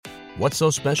What's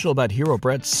so special about Hero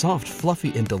Bread's soft,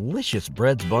 fluffy, and delicious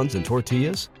breads, buns, and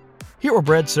tortillas? Hero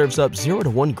Bread serves up 0 to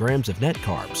 1 grams of net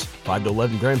carbs, 5 to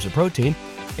 11 grams of protein,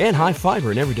 and high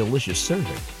fiber in every delicious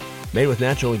serving. Made with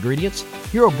natural ingredients,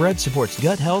 Hero Bread supports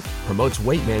gut health, promotes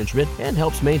weight management, and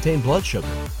helps maintain blood sugar.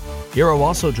 Hero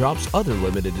also drops other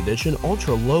limited edition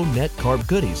ultra-low net carb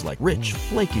goodies like rich,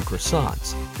 flaky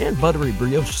croissants and buttery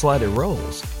brioche slider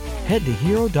rolls. Head to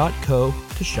hero.co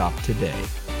to shop today.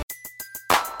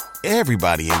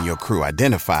 Everybody in your crew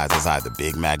identifies as either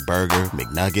Big Mac Burger,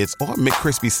 McNuggets, or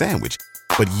McCrispy Sandwich.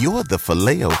 But you're the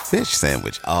Filet-O-Fish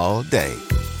Sandwich all day.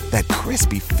 That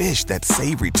crispy fish, that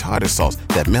savory tartar sauce,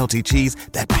 that melty cheese,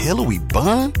 that pillowy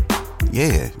bun.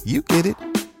 Yeah, you get it.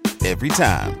 Every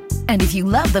time. And if you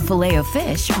love the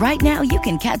Filet-O-Fish, right now you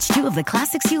can catch 2 of the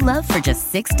classics you love for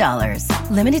just $6.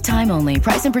 Limited time only.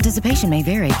 Price and participation may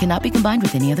vary. Cannot be combined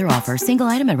with any other offer. Single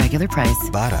item at regular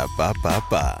price.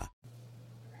 Ba-da-ba-ba-ba.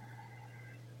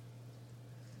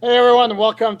 Hey everyone,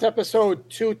 welcome to episode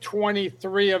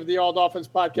 223 of the All Dolphins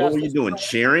podcast. What were you doing?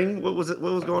 Cheering? What was it?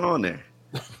 What was going on there?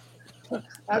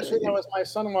 Actually, that was my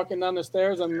son walking down the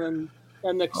stairs and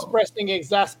expressing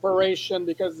exasperation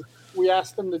because we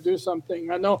asked him to do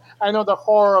something. I know the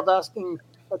horror of asking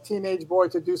a teenage boy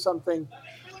to do something.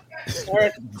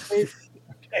 Eric, please.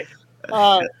 Okay.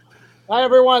 Hi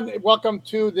everyone, welcome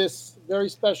to this very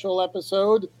special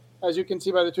episode. As you can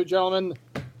see by the two gentlemen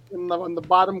in the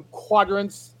bottom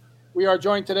quadrants, we are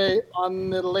joined today on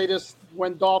the latest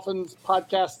When Dolphins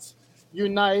podcasts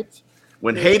unite.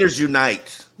 When haters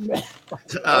unite.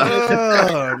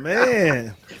 Oh,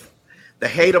 man. The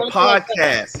Hater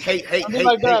Podcast. Hate.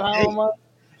 Like that, Omar?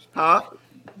 Huh?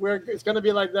 It's going to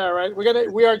be like that, right?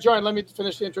 We are joined, let me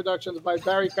finish the introductions, by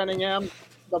Barry Cunningham,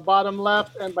 the bottom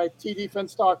left, and by TD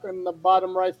Finstock in the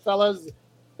bottom right. Fellas,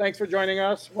 thanks for joining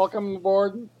us. Welcome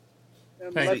aboard.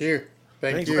 Thank you.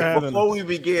 Thanks for having Before us. we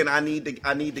begin, I need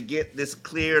to get this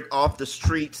cleared off the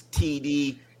streets.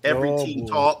 TD, every team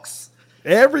talks.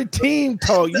 Every team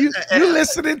talk. You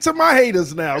listening to my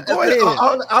haters now. Go ahead.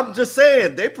 I'm just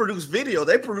saying, they produce video.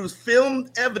 They produce filmed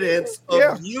evidence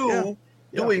of you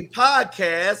doing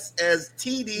podcasts as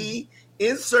TD,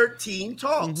 insert team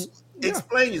talks. Mm-hmm.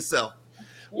 Explain yourself.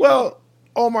 Well,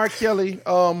 Omar Kelly,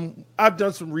 I've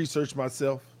done some research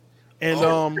myself.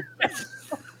 And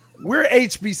we're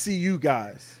HBCU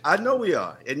guys. I know we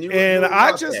are. And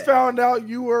I just found out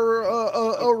you were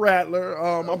a Rattler.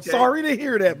 I'm sorry to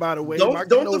hear that, by the way. Don't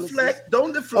deflect.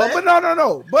 Don't deflect. But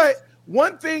no. But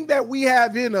one thing that we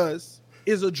have in us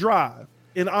is a drive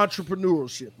in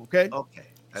entrepreneurship, okay? Okay.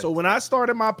 So when I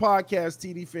started my podcast,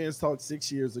 TD Fans Talk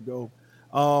 6 years ago,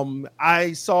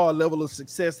 I saw a level of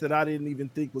success that I didn't even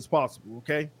think was possible,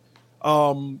 okay?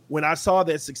 When I saw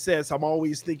that success, I'm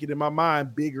always thinking in my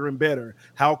mind, bigger and better.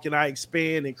 How can I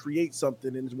expand and create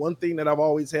something? And one thing that I've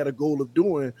always had a goal of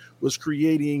doing was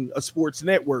creating a sports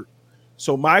network.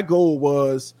 So my goal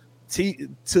was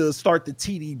to start the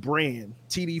TD brand.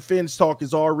 TD Fins Talk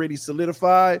is already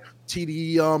solidified.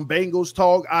 TD Bengals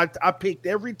Talk. I picked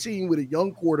every team with a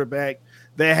young quarterback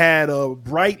that had a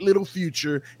bright little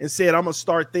future and said, I'm going to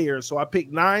start there. So I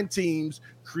picked 9 teams,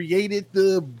 created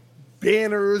the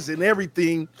banners and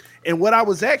everything. And what I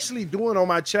was actually doing on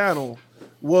my channel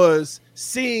was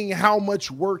seeing how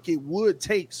much work it would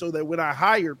take so that when I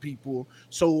hire people,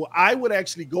 so I would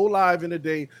actually go live in a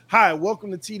day. Hi,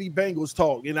 welcome to TD Bengals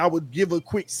Talk. And I would give a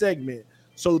quick segment.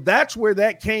 So that's where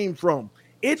that came from.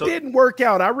 It didn't work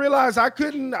out. I realized I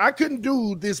couldn't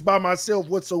do this by myself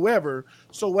whatsoever.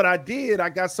 So what I did, I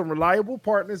got some reliable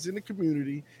partners in the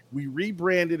community. We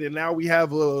rebranded, and now we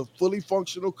have a fully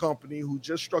functional company who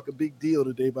just struck a big deal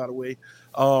today, by the way,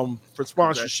 for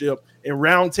sponsorship. And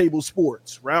Roundtable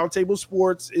Sports. Roundtable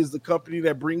Sports is the company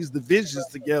that brings the visions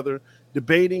together,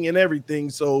 debating and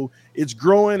everything. So it's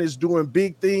growing, it's doing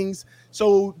big things.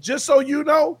 So just so you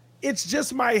know, it's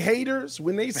just my haters.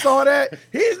 When they saw that,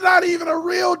 he's not even a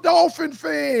real Dolphin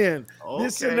fan. Okay.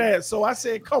 This and that. So I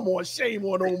said, come on, shame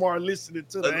on Omar listening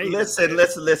to the haters.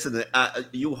 Listen.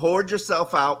 You hoard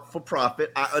yourself out for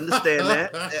profit. I understand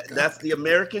that. That's the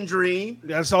American dream.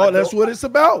 That's all. That's what it's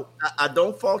about. I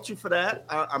don't fault you for that.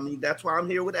 I mean, that's why I'm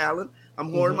here with Alan.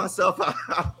 I'm hoarding myself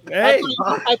out. Hey.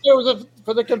 I thought it was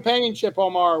for the companionship,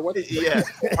 Omar. Yeah.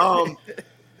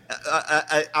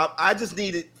 I just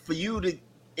needed for you to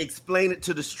explain it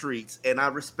to the streets, and I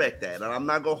respect that. And I'm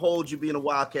not gonna hold you being a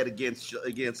Wildcat against you.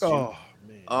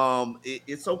 Man.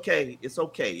 It's okay. It's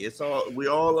okay. It's all.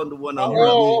 We're all under one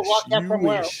umbrella. Wildcat from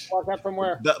where? Wildcat from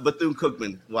where?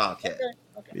 Bethune-Cookman Wildcat.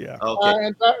 Okay. Yeah. Okay.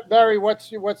 And Barry, what's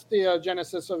the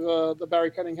genesis of the Barry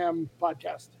Cunningham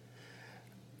podcast?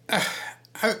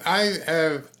 I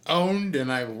have owned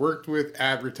and I've worked with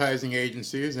advertising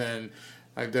agencies, and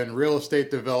I've done real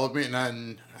estate development,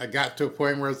 and I got to a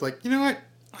point where I was like, you know what,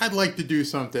 I'd like to do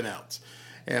something else.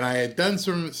 And I had done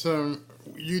some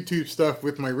YouTube stuff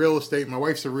with my real estate. My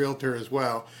wife's a realtor as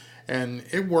well, and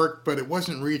it worked, but it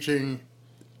wasn't reaching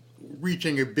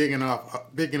a big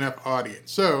enough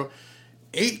audience. So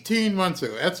 18 months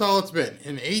ago, that's all it's been.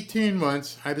 In 18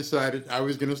 months, I decided I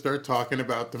was going to start talking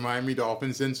about the Miami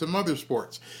Dolphins and some other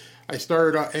sports. I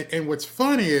started, and what's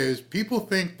funny is people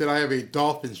think that I have a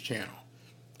Dolphins channel.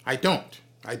 I don't.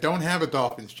 I don't have a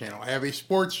Dolphins channel. I have a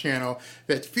sports channel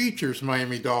that features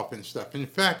Miami Dolphins stuff. In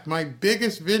fact, my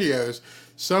biggest videos,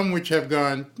 some which have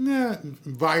gone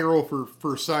viral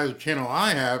for size of channel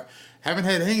I have, haven't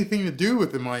had anything to do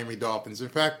with the Miami Dolphins. In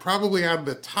fact, probably out of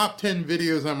the top 10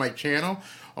 videos on my channel,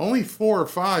 only 4 or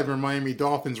 5 are Miami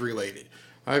Dolphins related.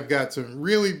 I've got some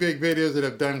really big videos that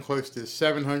have done close to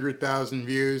 700,000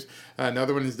 views.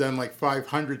 Another one has done like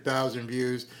 500,000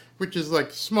 views, which is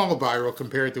like small viral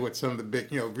compared to what some of the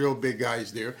big, real big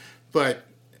guys do. But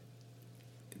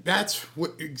that's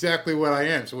exactly what I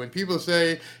am. So when people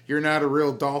say you're not a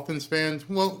real Dolphins fan,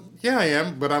 well, yeah, I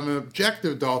am, but I'm an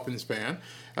objective Dolphins fan.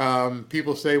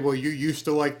 People say, well, you used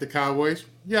to like the Cowboys.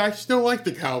 Yeah, I still like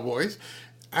the Cowboys.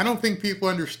 I don't think people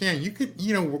understand. You could,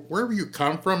 wherever you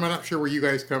come from, I'm not sure where you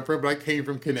guys come from, but I came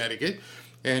from Connecticut.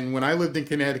 And when I lived in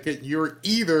Connecticut, you're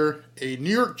either a New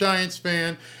York Giants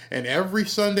fan, and every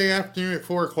Sunday afternoon at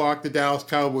 4 o'clock, the Dallas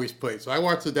Cowboys played. So I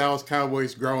watched the Dallas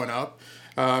Cowboys growing up,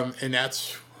 and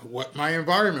that's what my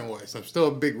environment was. I'm still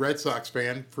a big Red Sox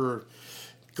fan for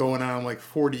going on like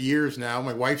 40 years now.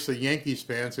 My wife's a Yankees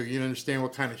fan, so you understand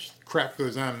what kind of crap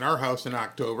goes on in our house in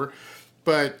October.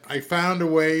 But I found a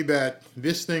way that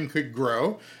this thing could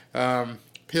grow.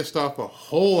 Pissed off a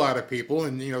whole lot of people,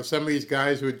 and some of these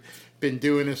guys who had been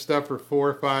doing this stuff for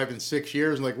 4, 5, and 6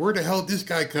 years, like, where the hell did this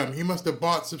guy come? He must have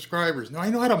bought subscribers. No, I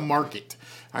know how to market.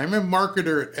 I'm a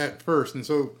marketer at first, and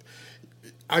so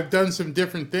I've done some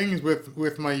different things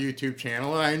with my YouTube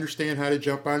channel, and I understand how to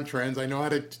jump on trends. I know how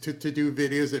to do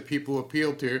videos that people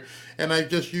appeal to, and I've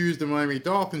just used the Miami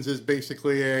Dolphins as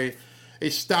basically a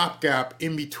stopgap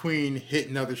in between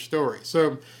hitting other stories.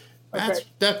 So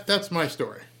that's my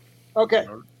story. Okay,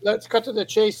 let's cut to the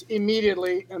chase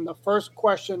immediately. And the first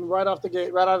question right out of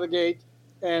the gate,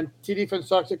 and TD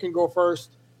Finsucks can go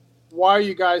first. Why are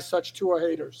you guys such Tua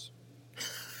haters?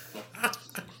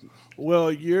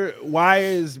 Well, why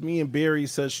is me and Barry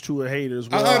such Tua haters?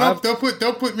 Well,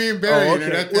 don't put me and Barry in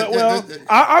there.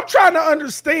 I'm trying to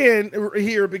understand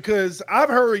here because I've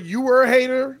heard you were a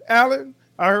hater, Alan.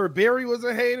 I heard Barry was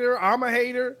a hater. I'm a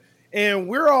hater. And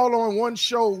we're all on one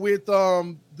show with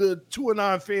the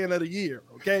 2-9 fan of the year,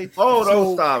 okay? Oh,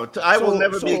 don't stop. I will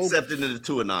never be accepted into the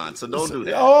 2-9, so don't do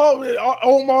that. Oh,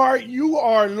 Omar, you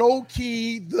are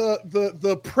low-key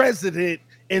the president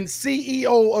and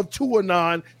CEO of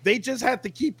 2-9. They just have to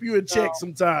keep you in check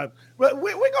sometimes. But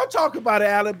we're going to talk about it,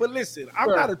 Alan. But listen, I'm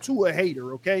not a Tua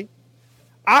hater, okay?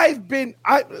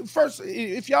 First,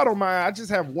 if y'all don't mind, I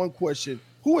just have one question.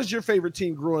 Who was your favorite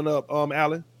team growing up,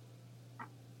 Alan?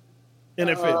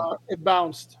 NFL. It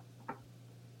bounced.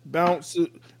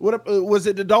 What was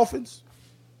it? The Dolphins?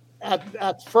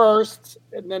 At first,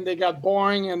 and then they got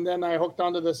boring, and then I hooked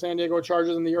onto the San Diego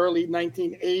Chargers in the early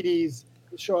 1980s.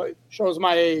 Shows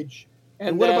my age.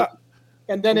 And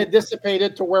then it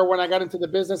dissipated to where when I got into the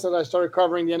business and I started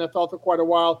covering the NFL for quite a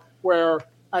while, where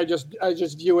I just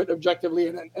view it objectively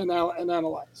and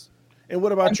analyze. And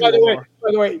what about you? By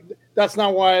the way, that's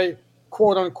not why,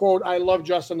 quote unquote, I love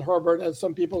Justin Herbert, as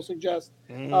some people suggest,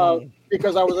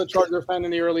 because I was a Charger fan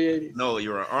in the early 80s. No,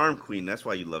 you're an arm queen. That's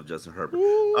why you love Justin Herbert.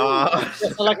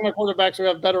 Yes, I like my quarterbacks who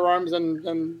have better arms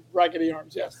than raggedy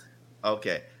arms. Yes.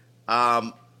 Okay.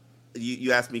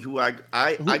 You asked me who I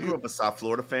grew up a South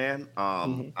Florida fan.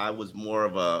 I was more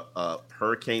of a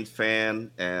Hurricanes fan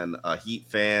and a Heat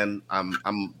fan.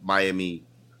 I'm Miami,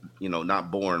 not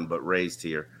born but raised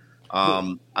here.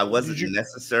 I wasn't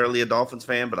necessarily a Dolphins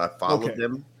fan, but I followed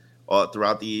them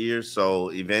throughout the years.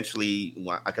 So eventually,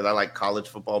 because I like college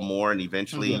football more, and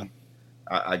eventually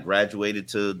I graduated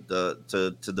to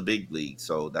the big league.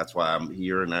 So that's why I'm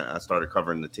here, and I started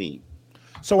covering the team.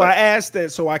 So I asked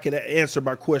that so I could answer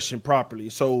my question properly.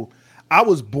 So I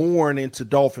was born into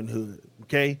Dolphinhood.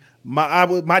 Okay,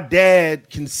 my dad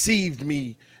conceived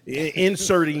me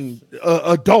inserting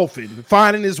a dolphin,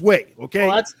 finding his way. Okay,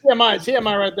 that's TMI.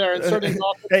 TMI right there. Inserting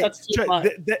dolphin. That's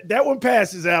TMI. That one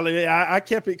passes, Alan. I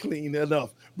kept it clean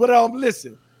enough. But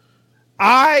listen,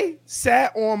 I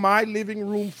sat on my living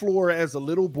room floor as a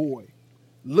little boy,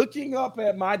 looking up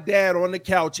at my dad on the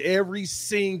couch every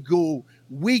single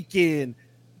weekend,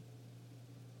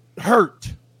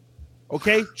 hurt.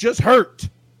 Okay, just hurt.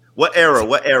 What era?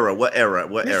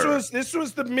 This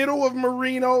was the middle of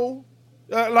Marino.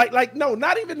 No,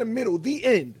 not even the middle, the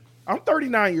end. I'm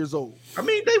 39 years old. I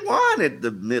mean, they won at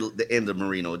the end of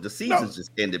Marino. The season's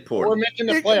just ended poorly. We're making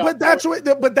the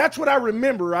playoffs. But that's what I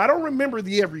remember. I don't remember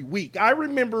the every week. I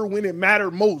remember when it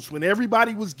mattered most, when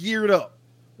everybody was geared up.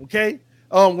 Okay,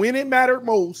 when it mattered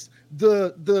most,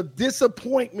 the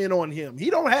disappointment on him.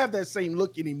 He don't have that same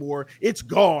look anymore. It's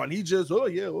gone. He just, oh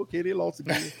yeah, okay, they lost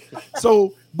again.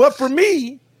 So, but for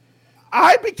me,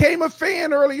 I became a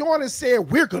fan early on and said,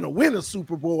 we're gonna win a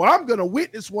Super Bowl. I'm gonna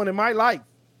witness one in my life.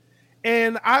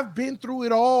 And I've been through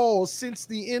it all since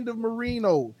the end of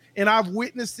Marino, and I've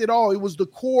witnessed it all. It was the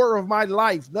core of my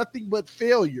life, nothing but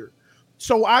failure.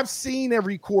 So I've seen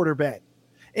every quarterback,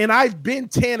 and I've been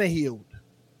Tannehill.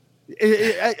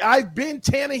 I've been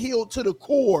Tannehill to the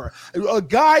core. A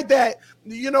guy that,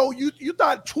 you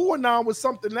thought Tuanon was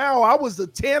something now. I was a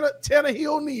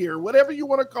Tannehill near, whatever you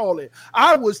want to call it.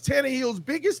 I was Tannehill's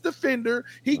biggest defender.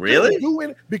 He couldn't do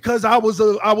it because I was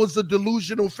a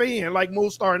delusional fan like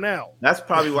most are now. That's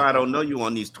probably why I don't know you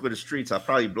on these Twitter streets. I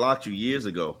probably blocked you years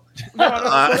ago.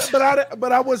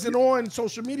 But I wasn't on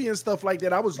social media and stuff like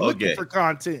that. I was looking for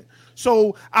content.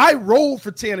 So I rolled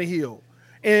for Tannehill.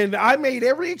 And I made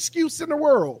every excuse in the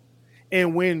world.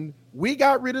 And when we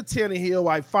got rid of Tannehill,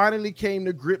 I finally came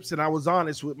to grips and I was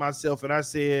honest with myself. And I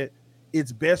said,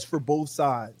 it's best for both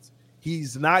sides.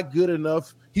 He's not good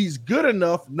enough. He's good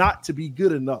enough not to be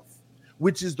good enough,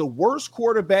 which is the worst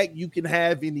quarterback you can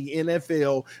have in the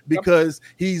NFL because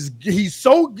he's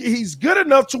good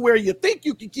enough to where you think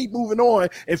you can keep moving on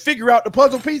and figure out the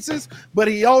puzzle pieces, but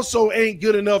he also ain't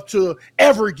good enough to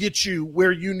ever get you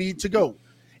where you need to go.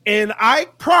 And I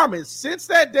promise, since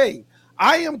that day,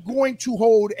 I am going to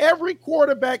hold every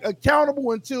quarterback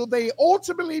accountable until they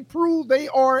ultimately prove they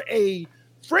are a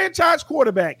franchise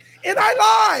quarterback. And I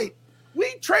lied.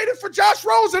 We traded for Josh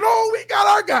Rosen. We got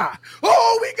our guy.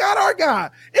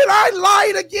 And I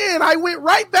lied again. I went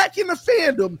right back into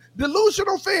fandom,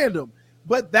 delusional fandom.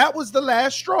 But that was the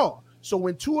last straw. So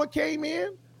when Tua came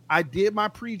in, I did my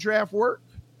pre-draft work.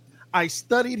 I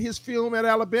studied his film at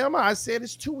Alabama. I said,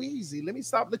 it's too easy. Let me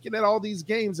stop looking at all these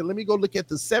games and let me go look at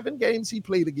the 7 games he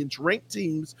played against ranked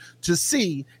teams to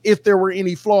see if there were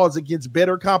any flaws against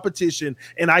better competition.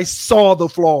 And I saw the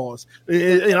flaws.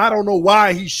 And I don't know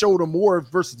why he showed them more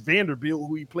versus Vanderbilt,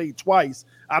 who he played twice.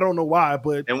 I don't know why,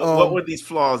 but and what were these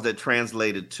flaws that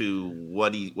translated to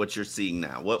what you're seeing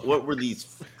now? What were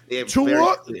these?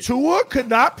 Tua could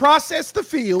not process the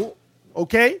field.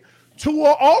 Okay.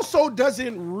 Tua also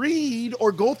doesn't read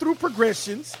or go through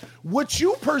progressions. What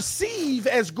you perceive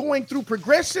as going through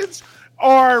progressions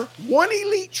are one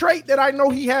elite trait that I know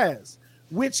he has,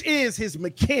 which is his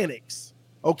mechanics.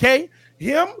 Okay?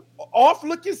 Him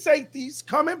off-looking safeties,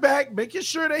 coming back, making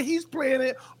sure that he's playing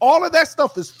it. All of that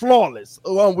stuff is flawless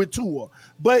with Tua.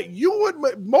 But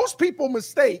most people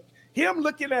mistake him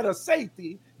looking at a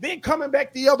safety, then coming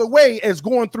back the other way as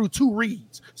going through 2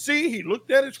 reads. See, he looked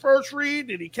at his first read,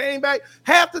 and he came back.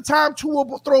 Half the time,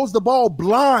 Tua throws the ball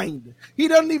blind. He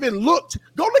doesn't even look.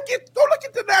 Go look at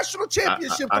the national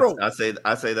championship throw. I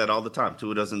say that all the time.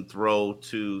 Tua doesn't throw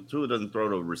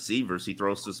to receivers. He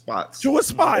throws to spots. To a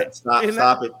spot. Stop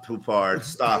it, Poupard.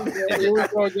 Stop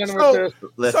it.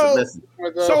 Listen.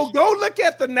 So go look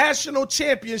at the national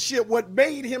championship. What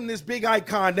made him this big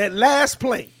icon? That last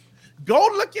play. Go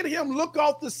look at him, look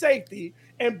off the safety,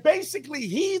 and basically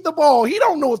heave the ball. He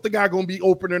don't know if the guy going to be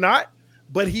open or not,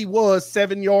 but he was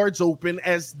 7 yards open,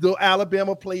 as the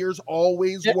Alabama players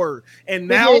always were. And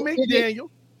now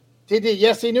McDaniel.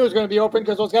 Yes, he knew it was going to be open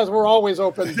because those guys were always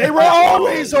open. They were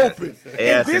always open.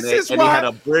 Yes, and he had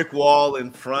a brick wall in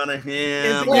front of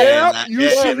him.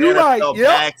 You're right.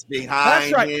 Backs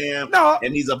behind him. No,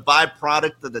 and he's a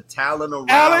byproduct of the talent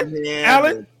around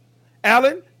him.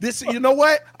 Alan, you know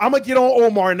what? I'm going to get on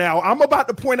Omar now. I'm about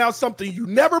to point out something you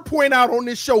never point out on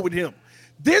this show with him.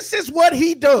 This is what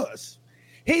he does.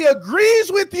 He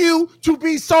agrees with you to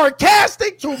be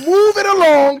sarcastic, to move it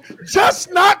along,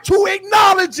 just not to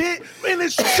acknowledge it in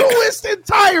its truest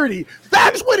entirety.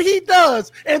 That's what he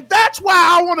does. And that's why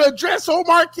I want to address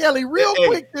Omar Kelly real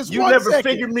quick this 1 second. You never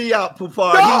figured me out,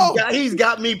 Poupard. No. He's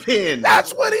got me pinned.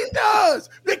 That's what he does.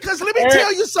 Because let me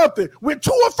tell you something. When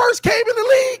Tua first came in the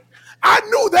league, I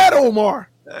knew that, Omar.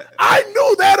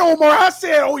 I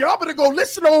said, y'all better go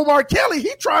listen to Omar Kelly.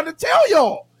 He trying to tell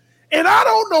y'all. And I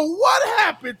don't know what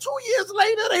happened. 2 years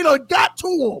later, they done got to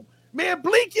him. Man,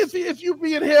 blink if you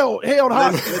being held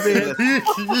hostage, man.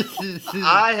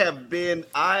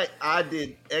 I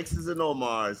did X's and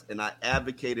Omar's, and I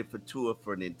advocated for Tua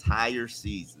for an entire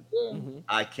season. Mm-hmm.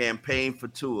 I campaigned for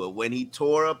Tua. When he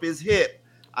tore up his hip,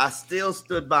 I still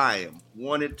stood by him,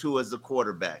 wanted Tua as a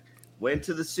quarterback. Went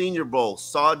to the Senior Bowl,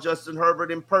 saw Justin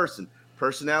Herbert in person.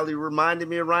 Personality reminded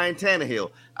me of Ryan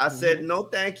Tannehill. I said, no,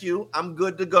 thank you. I'm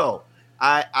good to go.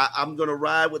 I'm going to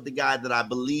ride with the guy that I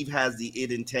believe has the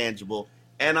it intangible,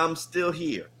 and I'm still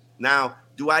here. Now,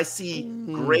 do I see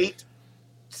great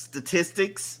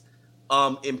statistics,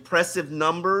 impressive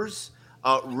numbers,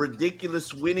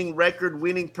 ridiculous winning record,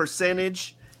 winning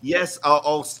percentage? Yes.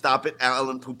 Stop it,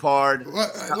 Alan Poupard.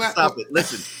 Stop it.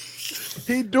 Listen.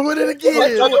 He doing it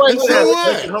again.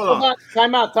 Hold on.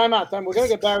 Time out. We're gonna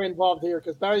get Barry involved here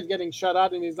because Barry's getting shut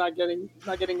out and he's not getting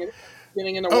in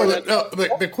the word.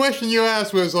 The question you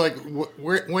asked was like,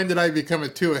 when did I become a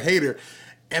Tua hater?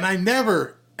 And I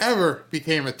never, ever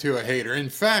became a Tua hater. In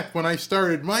fact, when I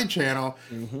started my channel,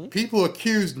 people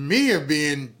accused me of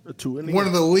being one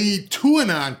of the lead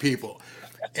Tuanon people.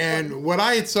 And what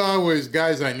I saw was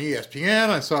guys on ESPN.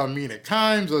 I saw Mina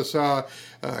Kimes. I saw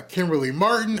Kimberly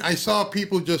Martin. I saw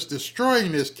people just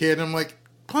destroying this kid. I'm like,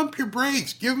 pump your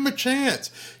brakes. Give him a chance.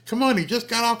 Come on, he just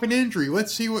got off an injury.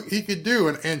 Let's see what he could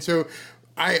do. And so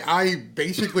I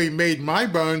basically made my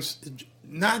bones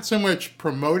not so much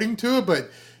promoting to it,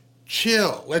 but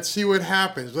chill. Let's see what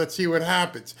happens.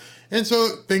 And so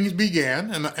things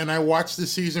began, and I watched the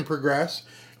season progress,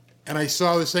 and I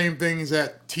saw the same things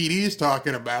that TD is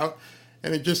talking about,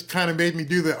 and it just kind of made me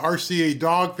do the RCA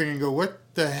dog thing and go, what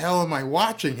the hell am I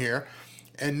watching here?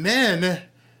 And then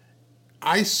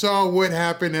I saw what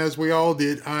happened, as we all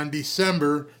did, on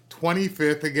December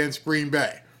 25th against Green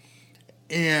Bay.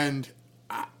 And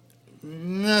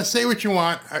say what you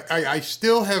want. I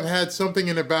still have had something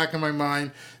in the back of my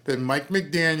mind that Mike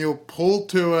McDaniel pulled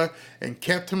Tua and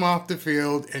kept him off the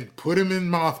field and put him in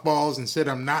mothballs and said,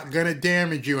 I'm not going to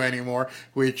damage you anymore,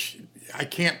 which I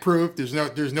can't prove.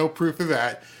 There's no proof of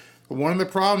that. But one of the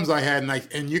problems I had,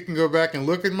 and you can go back and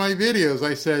look at my videos,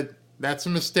 I said, that's a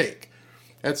mistake.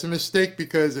 That's a mistake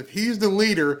because if he's the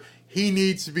leader, he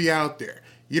needs to be out there.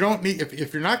 You don't need,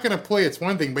 if you're not going to play, it's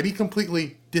one thing, but he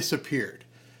completely disappeared.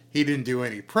 He didn't do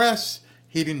any press.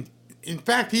 In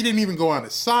fact, he didn't even go on the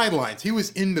sidelines. He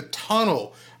was in the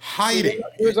tunnel hiding.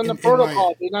 He was in the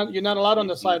protocol. You're not allowed on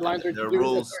the sidelines. The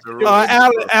rules.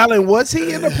 Alan, was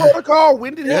he in the protocol?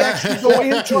 When did he actually go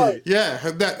into it? Yeah.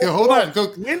 Hold on.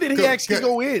 When did he actually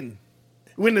go in?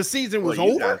 When the season was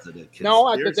over?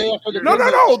 No, at the day after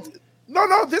the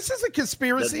No, this is a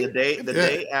conspiracy. The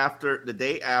day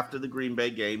after the Green Bay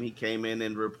game, he came in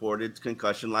and reported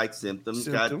concussion-like symptoms.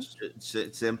 Got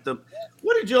symptom.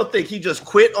 What did you think? He just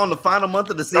quit on the final month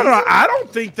of the season? No, I don't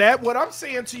think that. What I'm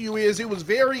saying to you is it was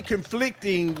very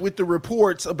conflicting with the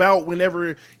reports about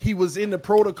whenever he was in the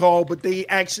protocol, but they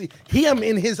actually, him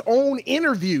in his own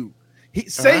interview,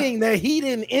 saying that he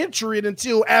didn't enter it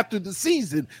until after the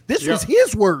season. This was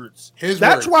his words.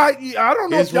 That's why I don't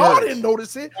know if y'all didn't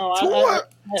notice it. No,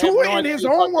 Tua in his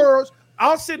own words.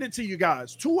 I'll send it to you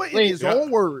guys. Tua in his own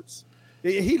words.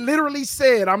 He literally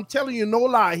said, I'm telling you no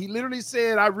lie. He literally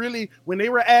said, when they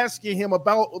were asking him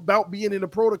about being in the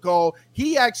protocol,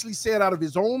 he actually said out of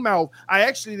his own mouth, I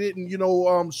actually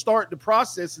didn't, start the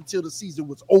process until the season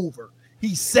was over.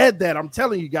 He said that. I'm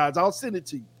telling you guys. I'll send it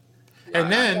to you. And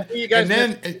then,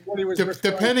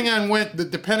 depending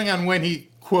on when he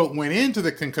quote went into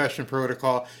the concussion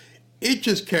protocol, it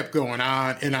just kept going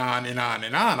on and on and on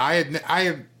and on. I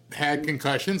have had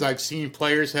concussions. I've seen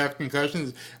players have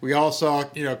concussions. We all saw,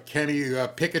 Kenny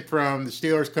Pickett from the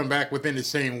Steelers come back within the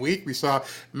same week. We saw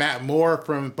Matt Moore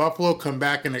from Buffalo come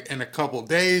back in a couple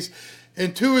days.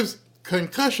 And Tua's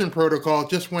concussion protocol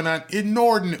just went on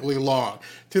inordinately long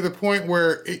to the point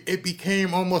where it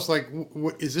became almost like,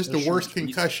 is this the worst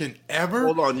concussion ever?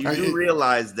 Hold on. You do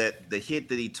realize that the hit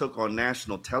that he took on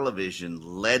national television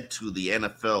led to the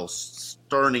NFL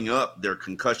stirring up their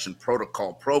concussion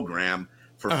protocol program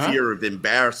for fear of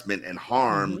embarrassment and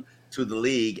harm to the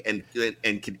league and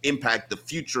can impact the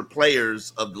future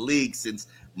players of the league, since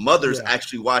mothers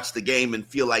actually watch the game and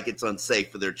feel like it's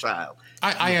unsafe for their child.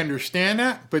 I understand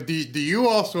that, but do you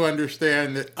also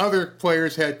understand that other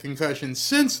players had concussions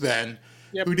since then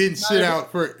who didn't sit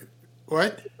out for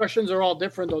what? Concussions are all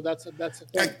different, though. That's a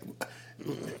thing.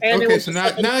 Okay, so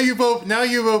now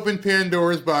you've opened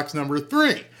Pandora's box number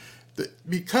 3.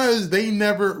 Because they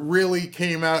never really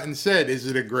came out and said, is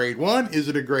it a grade 1? Is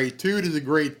it a grade 2? Is it a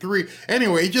grade 3?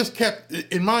 Anyway, it just kept,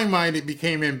 in my mind, it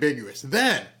became ambiguous.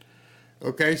 Then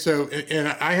Okay, so and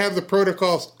I have the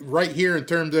protocols right here in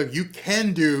terms of you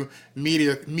can do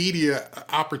media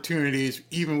opportunities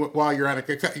even while you're on a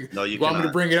concussion. No, you want me to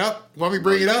cannot. bring it up? Want me to No,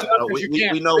 bring it up? no,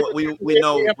 we know we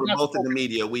know we're both in the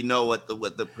media. We know what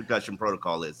the concussion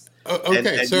protocol is.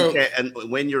 Okay, and so you and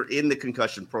when you're in the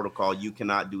concussion protocol, you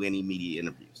cannot do any media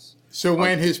interviews. So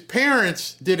when his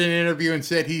parents did an interview and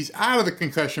said he's out of the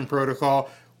concussion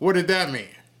protocol, what did that mean?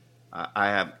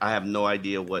 I have no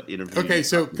idea what interview. Okay,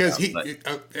 so because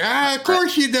of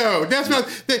course you know. That's what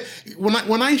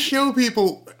when I show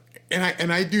people,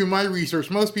 and I do my research.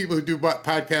 Most people who do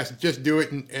podcasts just do it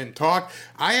and talk.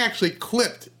 I actually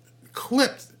clipped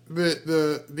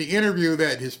the interview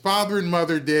that his father and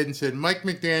mother did and said Mike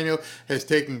McDaniel has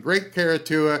taken great care of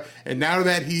Tua, and now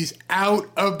that he's out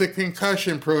of the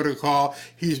concussion protocol,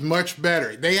 he's much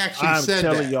better. They actually said that.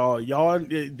 I'm telling y'all,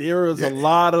 there is a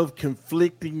lot of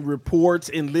conflicting reports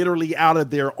and literally out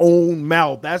of their own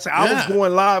mouth. I was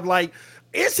going live like,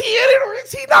 is he in it or is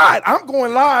he not? I'm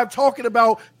going live talking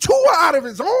about Tua out of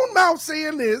his own mouth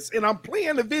saying this, and I'm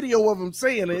playing the video of him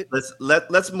saying it.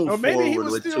 Let's move forward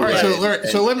with Tua. All right,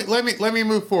 so let me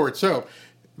move forward. So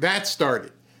that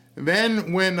started.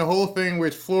 Then when the whole thing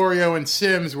with Florio and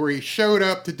Sims, where he showed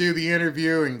up to do the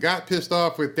interview and got pissed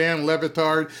off with Dan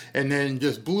Levitard and then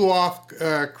just blew off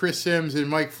Chris Sims and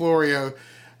Mike Florio,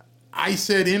 I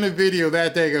said in a video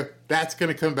that day, that's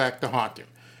going to come back to haunt him.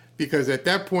 Because at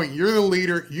that point, you're the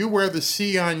leader. You wear the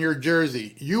C on your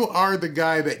jersey. You are the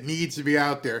guy that needs to be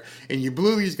out there. And you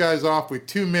blew these guys off with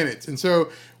 2 minutes. And so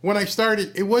when I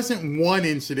started, it wasn't one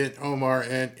incident, Omar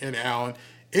and Alan.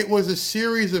 It was a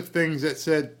series of things that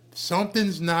said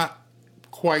something's not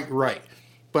quite right.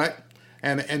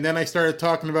 And then I started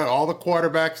talking about all the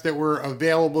quarterbacks that were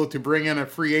available to bring in a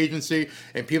free agency,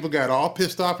 and people got all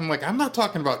pissed off. I'm like, I'm not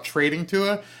talking about trading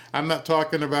Tua. I'm not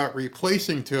talking about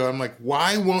replacing Tua. I'm like,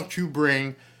 why won't you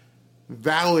bring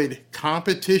valid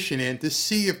competition in to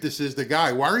see if this is the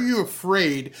guy? Why are you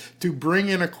afraid to bring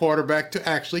in a quarterback to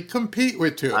actually compete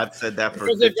with Tua? I've said that for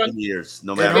 15 years,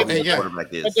 no matter who the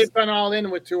quarterback is. But they've been all in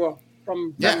with Tua.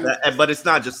 But it's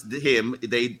not just him.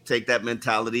 They take that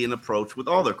mentality and approach with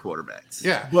all their quarterbacks.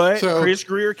 Yeah, but Chris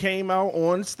Greer came out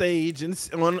on stage and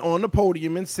on the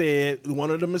podium and said one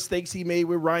of the mistakes he made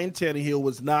with Ryan Tannehill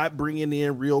was not bringing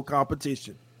in real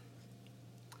competition.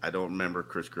 I don't remember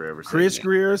Chris Greer ever saying Chris that.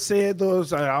 Greer said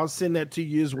those. I'll send that to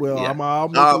you as well. Yeah. I'll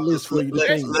make a list for you.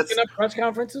 Looking up press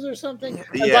conferences or something. And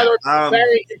yeah, by the way,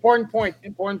 very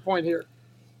important point here.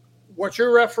 What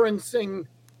you're referencing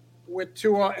with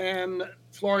Tua and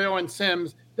Florio and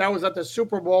Sims, that was at the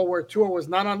Super Bowl where Tua was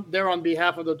not there on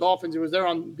behalf of the Dolphins. He was there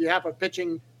on behalf of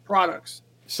pitching products.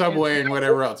 Subway and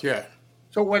whatever else, yeah.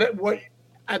 So what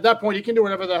at that point, he can do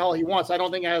whatever the hell he wants. I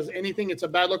don't think it has anything. It's a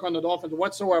bad look on the Dolphins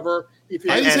whatsoever.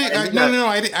 I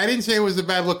didn't say it was a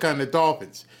bad look on the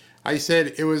Dolphins. I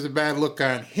said it was a bad look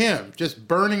on him. Just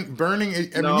burning.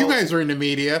 I mean, you guys are in the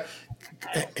media.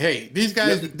 Hey, these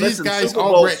guys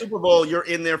Super Bowl, you're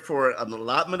in there for an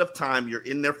allotment of time. You're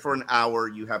in there for an hour.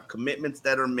 You have commitments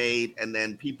that are made, and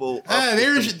then people.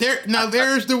 There's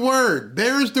the word.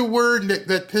 There's the word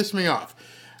that pissed me off.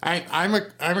 I'm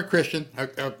a Christian.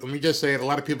 Let me just say it. A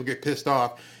lot of people get pissed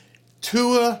off.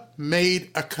 Tua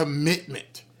made a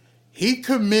commitment. He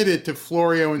committed to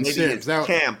Florio and Sims. His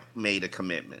camp made a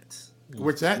commitment.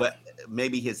 What's that? But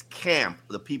maybe his camp,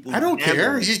 the people. I don't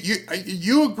care.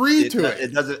 You agreed to it.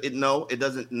 It doesn't. No, it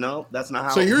doesn't. No, that's not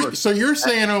how. So you're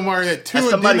saying, Omar, that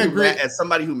Tua didn't agree. As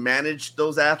somebody who managed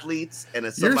those athletes, and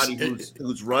as somebody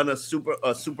who's run a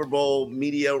Super Bowl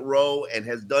media row and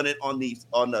has done it on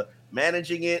the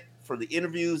managing it for the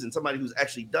interviews, and somebody who's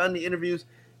actually done the interviews.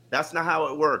 That's not how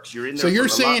it works. You're in there. So you're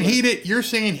saying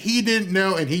he didn't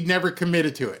know and he never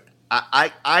committed to it.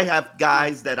 I have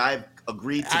guys that I've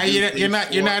agreed to. You're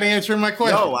not answering my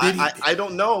question. No, I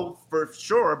don't know for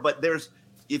sure, but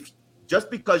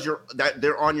just because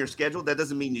they're on your schedule, that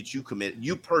doesn't mean that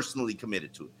you personally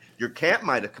committed to it. Your camp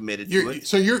might have committed to it.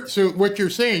 So what you're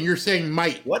saying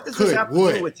might. What does this have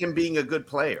to do with him being a good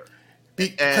player?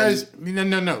 Because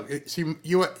no. See,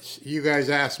 you guys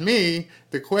asked me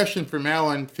the question from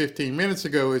Alan 15 minutes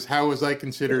ago is how was I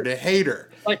considered a hater?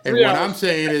 And what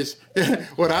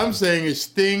I'm saying is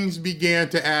things began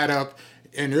to add up,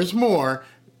 and there's more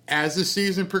as the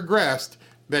season progressed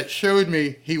that showed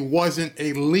me he wasn't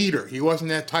a leader. He wasn't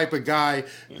that type of guy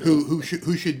who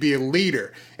should be a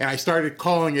leader. And I started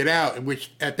calling it out, in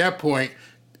which at that point.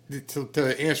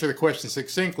 To answer the question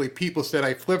succinctly, people said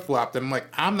I flip-flopped, and I'm like,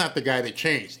 I'm not the guy that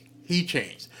changed. He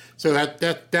changed. So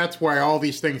that's why all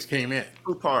these things came in.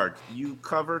 Poupard, you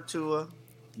cover Tua.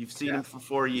 You've seen him for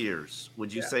 4 years.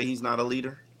 Would you say he's not a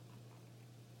leader?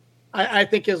 I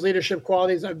think his leadership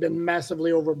qualities have been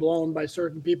massively overblown by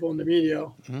certain people in the media.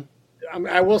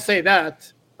 I will say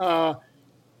that. I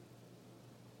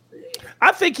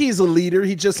think he's a leader.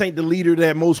 He just ain't the leader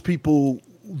that most people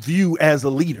view as a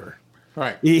leader.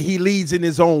 Right. He leads in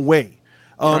his own way.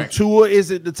 Right. Tua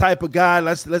isn't the type of guy.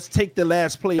 Let's take the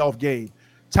last playoff game.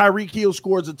 Tyreek Hill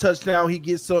scores a touchdown. He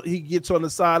gets on the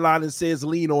sideline and says,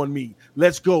 "Lean on me.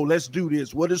 Let's go. Let's do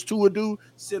this." What does Tua do?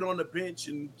 Sit on the bench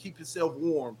and keep himself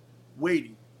warm,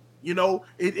 waiting. You know,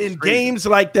 in games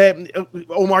like that,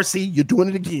 Omar, see, you're doing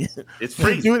it again. It's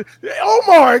freezing.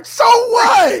 Omar, so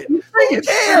what? Who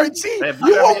cares? See, have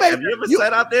you ever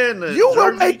sat out there in the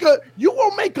you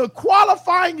will make a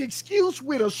qualifying excuse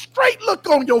with a straight look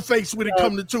on your face when it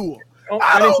comes to Tua.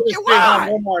 I don't get why.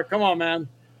 Omar, come on, man.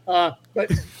 But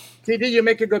TD, you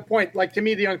make a good point. Like, to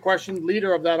me, the unquestioned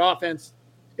leader of that offense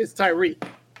is Tyreek.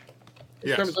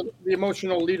 In terms of the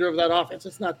emotional leader of that offense,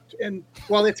 it's not. And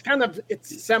well, it's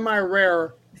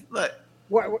semi-rare. But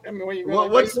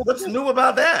what's new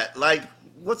about that? Like,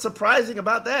 what's surprising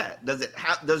about that?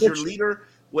 Does your leader?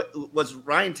 Was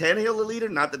Ryan Tannehill a leader?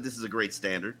 Not that this is a great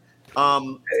standard.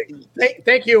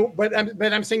 Thank you, but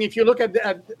I'm saying if you look at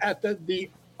the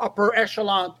upper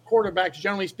echelon quarterbacks,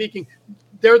 generally speaking,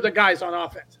 they're the guys on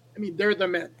offense. I mean, they're the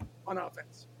men on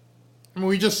offense. I mean,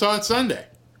 we just saw it Sunday.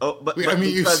 Oh, but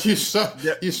you saw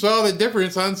the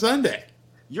difference on Sunday.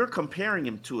 You're comparing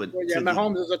him to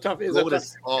Mahomes is a tough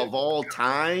of all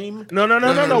time. No.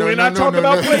 We're not talking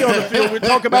about play on the field. We're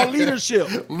talking about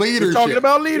leadership. We're talking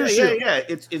about leadership. Yeah.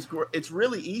 It's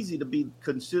really easy to be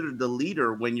considered the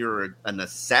leader when you're an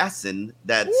assassin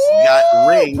that's got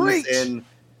rings and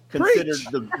considered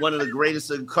one of the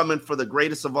greatest, coming for the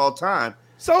greatest of all time.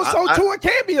 So Tua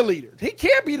can't be a leader. He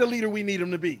can't be the leader we need him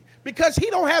to be because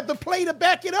he don't have the play to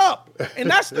back it up. And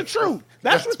that's the truth.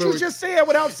 That's what you just said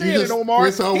without saying it, Omar.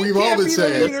 That's all we've all been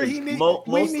saying.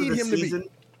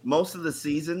 Most of the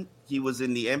season, he was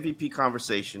in the MVP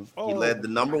conversation. He led the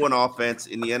number one offense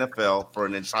in the NFL for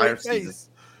an entire season.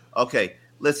 Okay,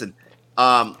 listen.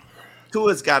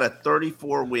 Tua's got a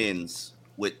 34 wins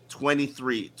with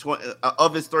 23.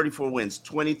 Of his 34 wins,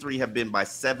 23 have been by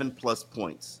 7+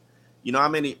 points. You know how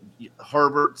many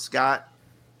Herbert, Scott?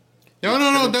 No.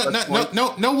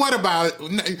 What about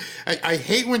it? I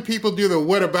hate when people do the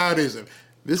whataboutism.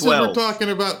 This 12. Is we're talking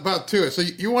about Tua. So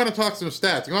you want to talk some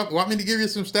stats? You want me to give you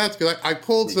some stats? Because I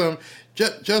pulled some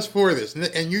just for this,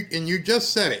 and you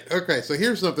just said it. Okay, so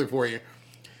here's something for you.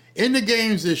 In the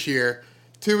games this year,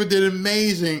 Tua did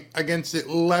amazing against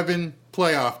 11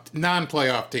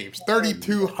 non-playoff teams.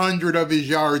 3,200 of his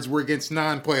yards were against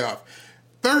non-playoff.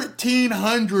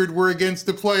 1,300 were against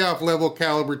the playoff level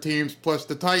caliber teams, plus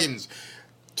the Titans.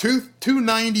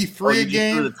 293 a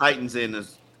game. Threw the Titans in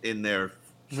there.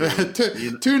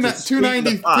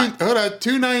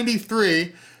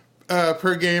 293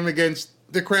 per game against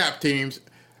the crap teams.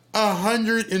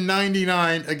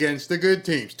 199 against the good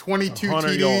teams. 22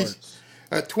 TDs. Yards.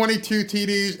 22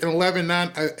 TDs and 11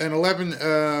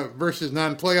 versus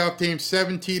non-playoff teams.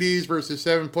 7 TDs versus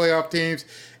 7 playoff teams.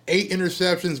 8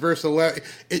 interceptions versus 11.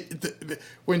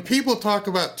 When people talk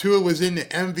about Tua was in the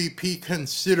MVP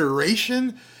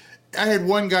consideration, I had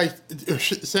one guy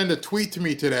send a tweet to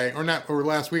me today, or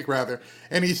last week rather,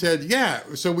 and he said, "Yeah,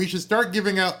 so we should start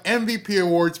giving out MVP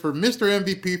awards for Mr.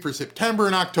 MVP for September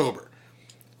and October,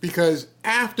 because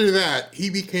after that he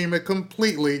became a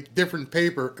completely different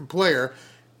player,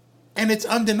 and it's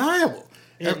undeniable."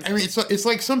 I mean, it's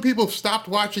like some people stopped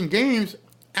watching games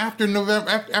after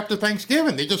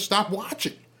Thanksgiving. They just stopped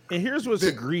watching. And here's what's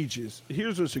egregious.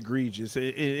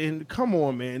 And come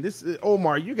on, man.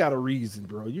 Omar, you got a reason,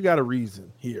 bro. You got a reason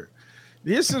here.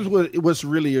 This is what's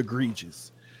really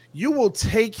egregious. You will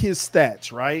take his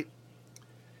stats, right?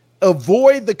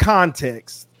 Avoid the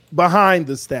context behind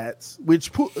the stats,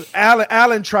 which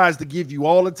Alan tries to give you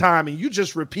all the time, and you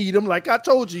just repeat them like I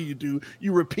told you do.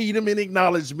 You repeat them in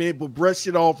acknowledgement, but brush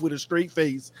it off with a straight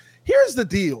face. Here's the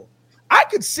deal. I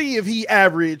could see if he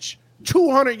averaged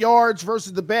 200 yards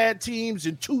versus the bad teams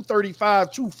and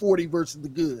 235, 240 versus the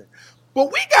good.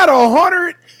 But we got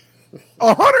a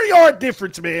 100-yard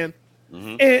difference, man,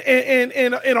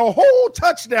 and a whole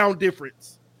touchdown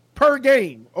difference per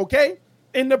game, okay?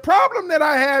 And the problem that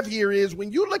I have here is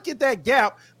when you look at that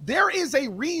gap, there is a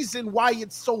reason why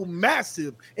it's so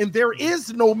massive, and there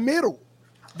is no middle.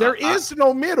 There is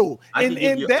no middle. I can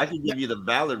give you the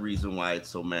valid reason why it's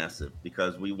so massive,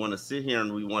 because we want to sit here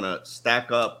and we want to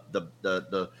stack up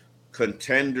the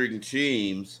contending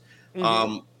teams.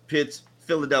 Pitts,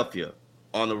 Philadelphia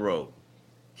on the road,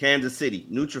 Kansas City,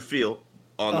 neutral field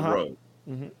on the road.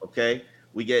 Okay,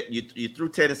 we get you through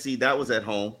Tennessee. That was at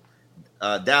home.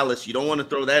 Dallas, you don't want to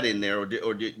throw that in there, or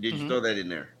did you throw that in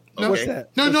there? Okay. What's that?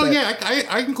 Yeah,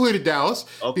 I included Dallas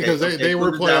because they were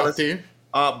a playoff team.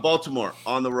 Baltimore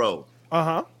on the road.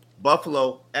 Uh-huh.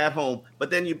 Buffalo at home. But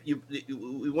then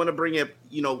we want to bring it,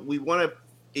 we want to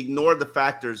ignore the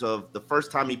factors of the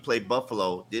first time he played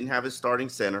Buffalo, didn't have his starting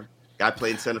center. Guy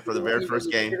played center for the very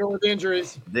first game. With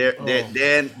injuries. Then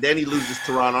he loses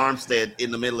to Ron Armstead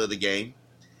in the middle of the game.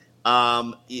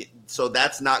 So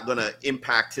that's not going to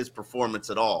impact his performance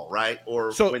at all, right?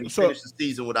 Or when he finished the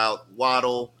season without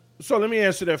Waddle. So let me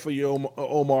answer that for you,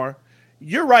 Omar.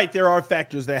 You're right. There are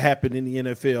factors that happen in the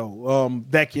NFL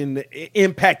that can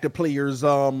impact the player's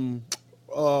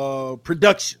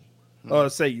production,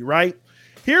 right?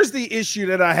 Here's the issue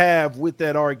that I have with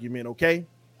that argument, okay?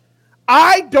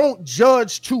 I don't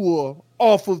judge Tua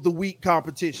off of the weak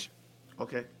competition.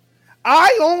 Okay.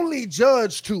 I only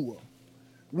judge Tua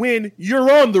when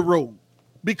you're on the road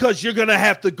because you're going to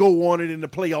have to go on it in the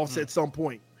playoffs at some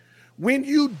point. When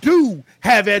you do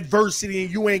have adversity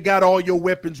and you ain't got all your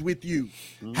weapons with you,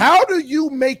 how do you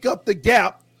make up the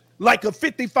gap like a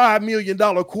 $55 million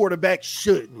quarterback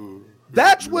should?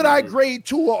 That's what I grade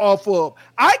Tua off of.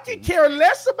 I can care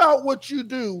less about what you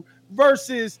do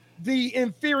versus the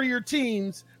inferior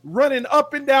teams running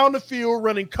up and down the field,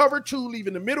 running cover 2,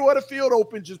 leaving the middle of the field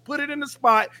open, just put it in the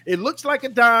spot. It looks like a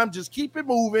dime, just keep it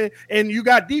moving. And you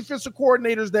got defensive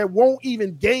coordinators that won't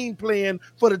even game plan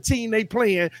for the team they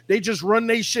playing. They just run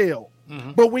their shell.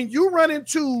 But when you run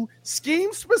into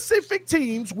scheme-specific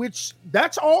teams, which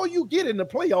that's all you get in the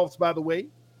playoffs, by the way,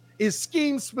 is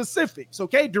scheme specifics,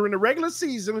 okay? During the regular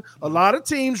season, a lot of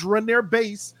teams run their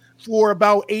base for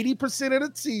about 80% of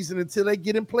the season until they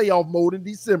get in playoff mode in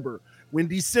December. When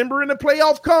December and the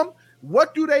playoff come,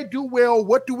 what do they do well?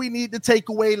 What do we need to take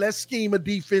away? Let's scheme a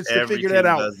defense to figure that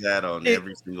out. Every team does that on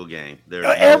every single game.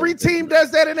 Every team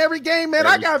does that in every game, man.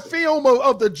 I got film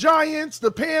of the Giants,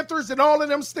 the Panthers, and all of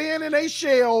them staying in a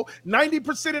shell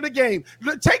 90% of the game.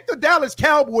 Take the Dallas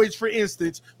Cowboys, for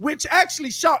instance, which actually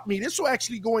shocked me. This will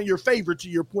actually go in your favor to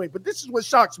your point, but this is what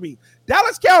shocks me.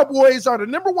 Dallas Cowboys are the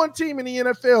number 1 team in the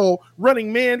NFL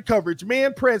running man coverage,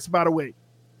 man press, by the way.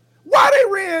 Why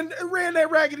they ran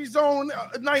that raggedy zone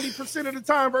 90% of the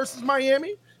time versus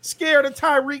Miami? Scared of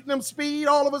Tyreek them speed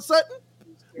all of a sudden?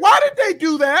 Why did they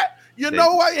do that?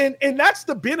 And that's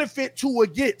the benefit Tua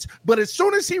gets. But as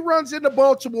soon as he runs into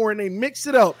Baltimore and they mix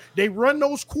it up, they run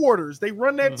those quarters, they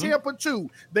run that Tampa 2,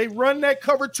 they run that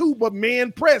cover 2, but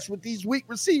man press with these weak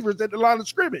receivers at the line of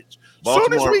scrimmage.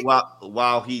 Baltimore,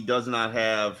 while he does not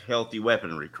have healthy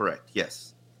weaponry, correct?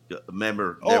 Yes.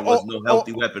 Remember, there was no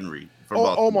healthy weaponry.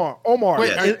 Omar,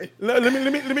 wait,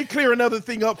 let me clear another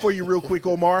thing up for you real quick,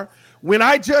 Omar. When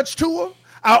I judge Tua,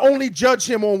 I only judge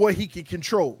him on what he can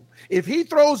control. If he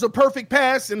throws a perfect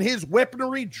pass and his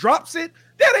weaponry drops it,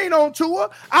 that ain't on Tua.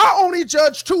 I only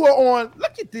judge Tua on,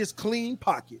 look at this clean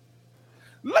pocket.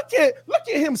 Look at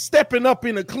him stepping up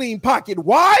in a clean pocket.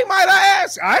 Why, might I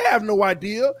ask? I have no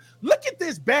idea. Look at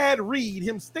this bad read,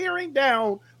 him staring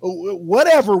down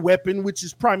whatever weapon, which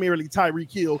is primarily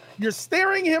Tyreek Hill. You're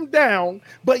staring him down,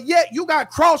 but yet you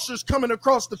got crossers coming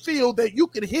across the field that you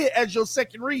could hit as your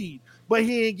second read, but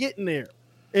he ain't getting there.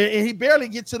 And he barely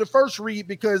gets to the first read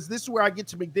because this is where I get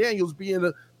to McDaniels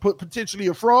being potentially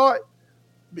a fraud.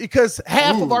 Because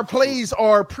half of our plays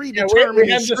are predetermined. We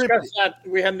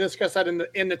hadn't discussed that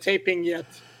in the taping yet.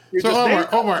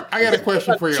 Omar, I got a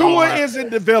question for you. Tua isn't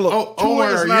developed. Tua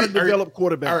is not a developed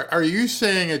quarterback. Are you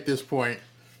saying at this point,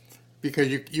 because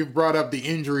you brought up the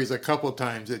injuries a couple of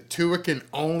times, that Tua can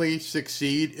only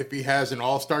succeed if he has an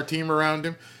all-star team around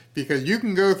him? Because you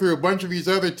can go through a bunch of these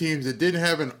other teams that didn't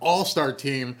have an all-star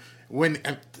team when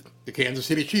the Kansas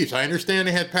City Chiefs. I understand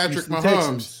they had Patrick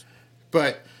Mahomes,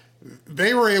 but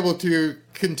they were able to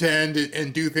contend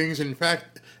and do things. In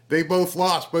fact, they both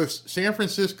lost. Both San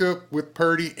Francisco with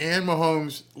Purdy and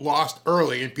Mahomes lost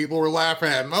early, and people were laughing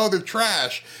at them. Oh, they're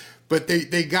trash. But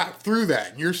they got through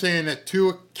that. And you're saying that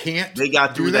Tua can't They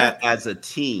got through that as a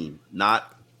team,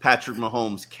 not Patrick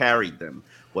Mahomes carried them.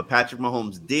 What Patrick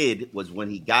Mahomes did was when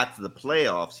he got to the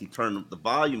playoffs, he turned up the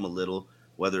volume a little,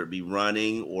 whether it be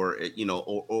running or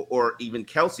even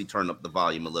Kelsey turned up the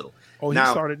volume a little. Oh, he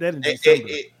started that in December.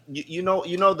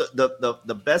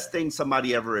 The best thing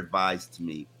somebody ever advised to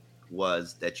me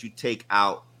was that you take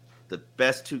out the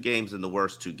best 2 games and the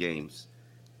worst 2 games,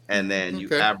 and then you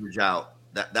average out.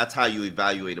 That's how you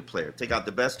evaluate a player. Take out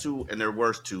the best 2 and their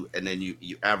worst 2, and then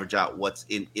you average out what's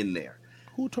in there.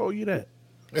 Who told you that?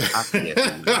 I've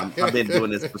been doing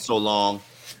this for so long.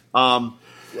 I'm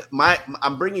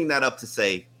bringing that up to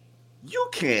say you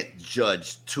can't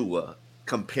judge Tua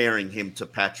comparing him to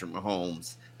Patrick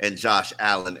Mahomes and Josh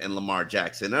Allen and Lamar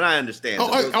Jackson. And I understand.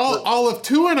 All of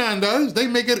Tuanon does. They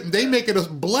make it a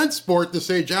blood sport to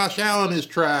say Josh Allen is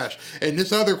trash and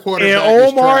this other quarterback and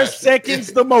is Omar trash.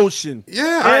 seconds the motion.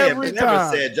 Yeah, I have every never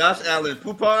time. said Josh Allen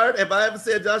poopard. Have I ever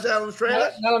said Josh Allen's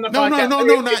trash? Not on the No,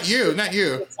 podcast. not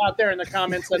you. It's out there in the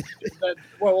comments that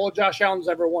well, Josh Allen's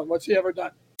ever won. What's he ever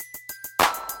done?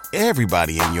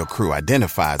 Everybody in your crew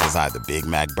identifies as either Big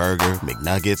Mac Burger,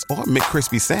 McNuggets, or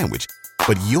McCrispy Sandwich.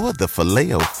 But you're the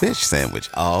Filet-O-Fish Sandwich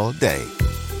all day.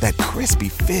 That crispy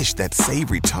fish, that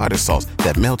savory tartar sauce,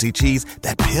 that melty cheese,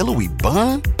 that pillowy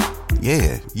bun.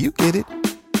 Yeah, you get it.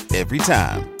 Every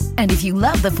time. And if you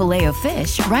love the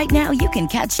Filet-O-Fish, right now you can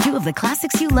catch 2 of the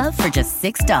classics you love for just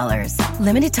 $6.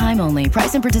 Limited time only.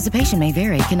 Price and participation may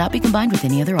vary. Cannot be combined with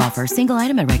any other offer. Single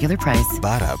item at regular price.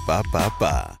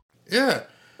 Ba-da-ba-ba-ba. Yeah.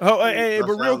 Oh, hey,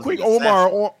 but real quick,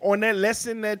 Omar, on that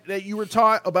lesson that you were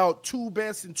taught about 2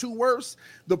 best and 2 worst,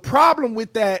 the problem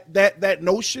with that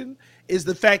notion is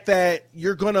the fact that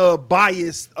you're gonna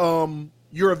bias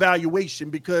your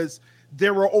evaluation because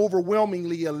there were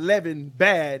overwhelmingly 11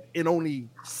 bad and only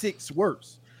 6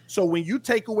 worse. So when you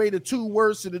take away the 2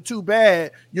 worst and the 2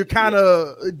 bad, you're kind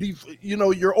of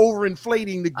you're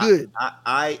overinflating the good.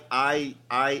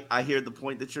 I hear the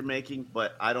point that you're making,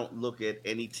 but I don't look at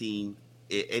any team.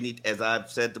 As I've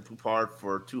said to Poupard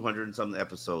for 200 and something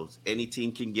episodes, any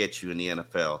team can get you in the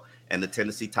NFL, and the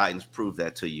Tennessee Titans proved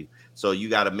that to you. So you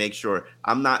got to make sure.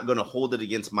 I'm not going to hold it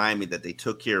against Miami that they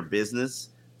took care of business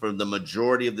for the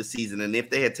majority of the season. And if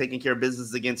they had taken care of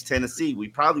business against Tennessee, we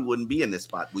probably wouldn't be in this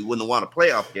spot. We wouldn't have won a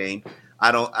playoff game.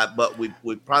 But we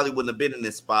probably wouldn't have been in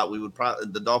this spot.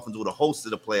 The Dolphins would have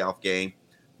hosted a playoff game,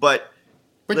 but.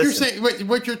 But listen, you're saying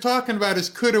what you're talking about is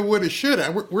coulda, woulda,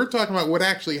 shoulda. We're talking about what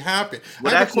actually happened.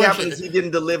 What actually happened is he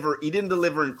didn't deliver. He didn't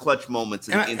deliver in clutch moments.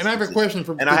 And I have a question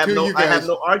for I have you guys. I have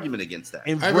no argument against that.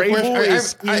 And I have a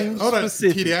question. hold on,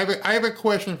 TD. I have a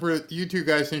question for you two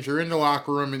guys. Since you're in the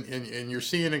locker room and you're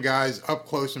seeing the guys up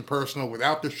close and personal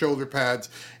without the shoulder pads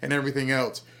and everything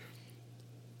else,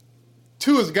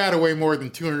 Tua's got to weigh more than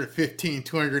 215,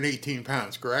 218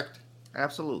 pounds, correct?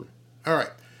 Absolutely. All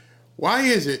right. Why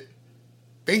is it?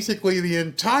 Basically, the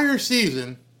entire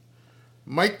season,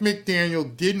 Mike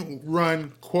McDaniel didn't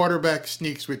run quarterback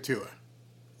sneaks with Tua.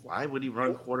 Why would he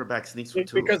run quarterback sneaks with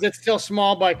Tua? Because it's still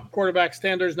small by quarterback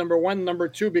standards, number one. Number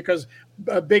two, because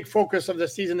a big focus of the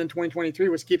season in 2023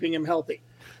 was keeping him healthy.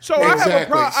 So exactly.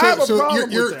 I have a problem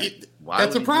with that.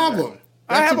 That's a problem.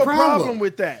 I have a problem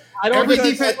with that. Every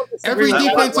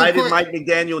defensive. Why did Mike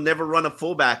McDaniel never run a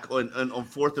fullback on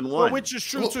 4th and 1? Well, which is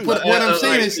true too. But what I'm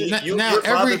saying is you're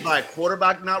bothered by a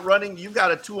quarterback not running. You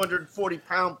got a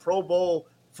 240-pound Pro Bowl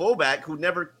fullback who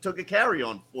never took a carry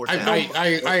on 4th down.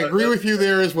 I agree with you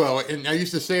there as well, and I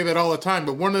used to say that all the time.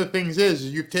 But one of the things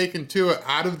is you've taken Tua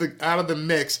out of the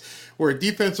mix, where a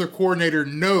defensive coordinator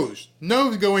knows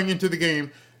going into the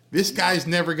game, this guy's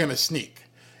never going to sneak.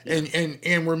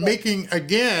 And we're making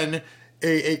again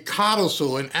a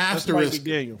codicil, an asterisk. That's Mike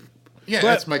McDaniel. Yeah,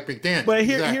 that's Mike McDaniel. But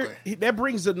here that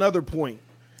brings another point.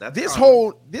 This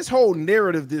whole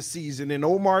narrative this season, and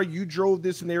Omar, you drove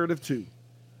this narrative too.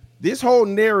 This whole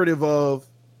narrative of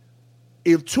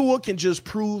if Tua can just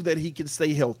prove that he can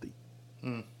stay healthy.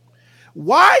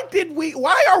 Why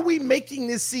are we making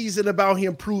this season about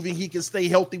him proving he can stay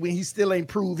healthy when he still ain't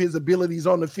proved his abilities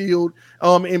on the field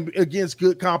against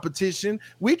good competition?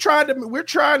 We're trying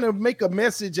to make a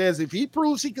message as if he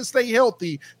proves he can stay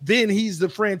healthy, then he's the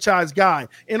franchise guy.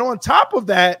 And on top of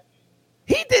that,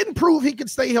 he didn't prove he could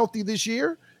stay healthy this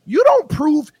year. You don't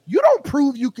prove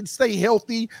you can stay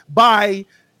healthy by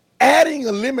adding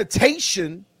a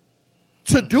limitation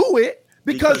to do it.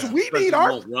 Because we need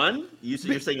our won't run.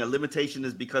 You're saying a limitation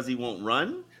is because he won't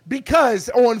run? Because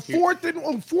on fourth and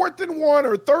 1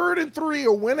 or 3rd and 3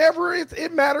 or whenever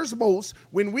it matters most,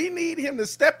 when we need him to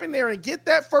step in there and get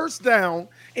that first down,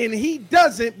 and he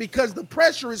doesn't because the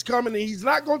pressure is coming and he's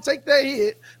not going to take that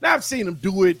hit. Now I've seen him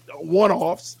do it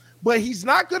one-offs, but he's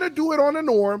not going to do it on the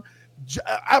norm.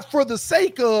 For the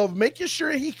sake of making sure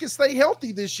he can stay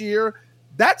healthy this year,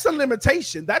 that's a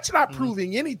limitation. That's not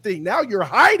proving anything. Now you're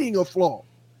hiding a flaw.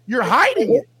 You're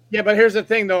hiding it. Yeah, but here's the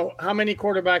thing, though. How many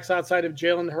quarterbacks outside of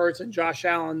Jalen Hurts and Josh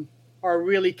Allen are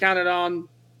really counted on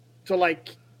to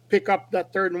pick up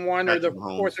that 3rd and 1 or the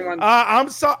 4th and 1?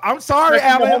 I'm sorry,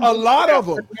 Alan. A lot of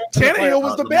them. Tannehill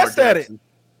was the best at it.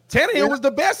 Tannehill was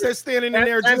the best at standing in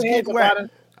there just getting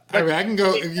whacked. I mean, I can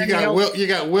go. You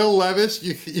got Will Levis.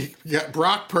 You got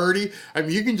Brock Purdy. I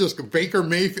mean, you can just Baker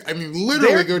Mayfield. I mean,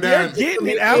 literally go down. They're getting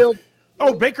it out.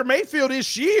 Oh, Baker Mayfield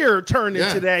this year turned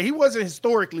into that. He wasn't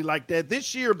historically like that.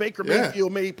 This year, Baker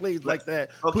Mayfield made plays like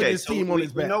that, putting his team on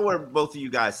his back. We know where both of you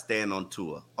guys stand on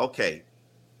Tua. Okay.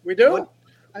 We do?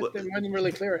 I didn't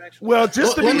really clear it, actually. Well,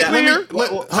 just to be clear.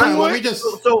 Let me just.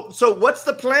 So what's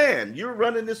the plan? You're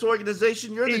running this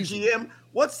organization. You're the GM.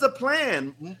 What's the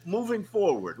plan moving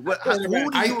forward? Let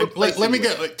me go,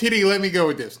 TD. Let me go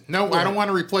with this. No, I don't want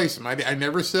to replace him. I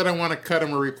never said I want to cut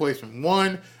him or replace him.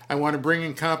 One, I want to bring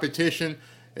in competition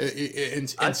and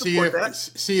see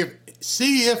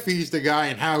if he's the guy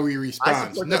and how he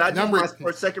responds. I support for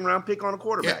a second round pick on a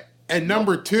quarterback. Yeah. And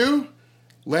number two,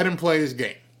 let him play his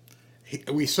game.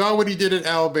 We saw what he did at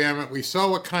Alabama. We saw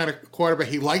what kind of quarterback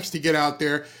he likes to get out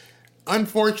there.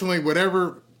 Unfortunately,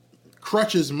 whatever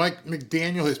crutches Mike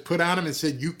McDaniel has put on him and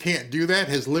said you can't do that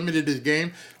has limited his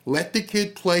game. Let the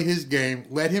kid play his game.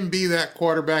 Let him be that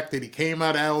quarterback that he came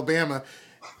out of Alabama,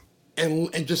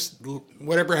 and just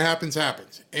whatever happens,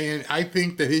 happens. And I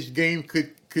think that his game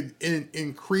could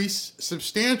increase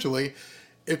substantially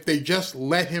if they just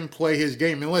let him play his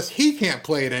game, unless he can't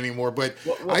play it anymore. But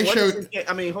hold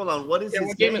on. What is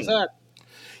his game? Is that?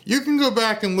 You can go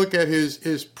back and look at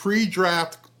his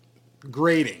pre-draft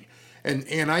grading.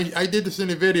 And I did this in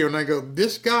a video, and I go,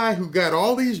 this guy who got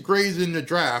all these grades in the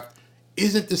draft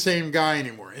isn't the same guy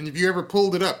anymore. And if you ever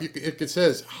pulled it up, it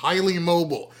says highly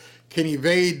mobile, can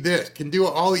evade this, can do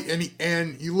all the,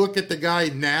 and you look at the guy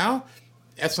now,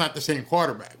 that's not the same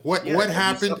quarterback. What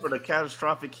happened? He suffered a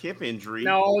catastrophic hip injury.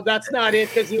 No, that's not it,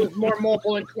 because he was more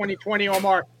mobile in 2020,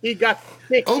 Omar. He got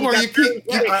thick. Omar,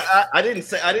 I didn't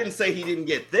say he didn't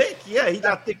get thick. Yeah, he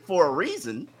got thick for a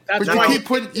reason. But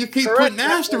you keep putting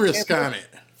asterisk on it.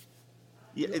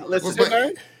 Yeah,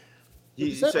 listen,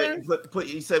 he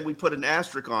said we put an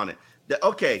asterisk on it.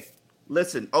 Okay,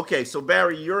 listen. Okay, so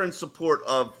Barry, you're in support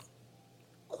of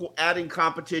adding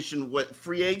competition with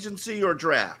free agency or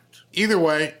draft? Either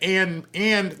way, and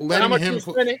letting him.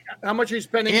 How much are you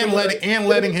spending? And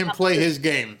letting him play his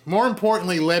game. More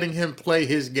importantly, letting him play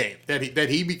his game that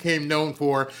he became known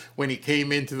for when he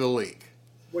came into the league.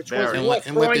 Which was throwing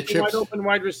to wide open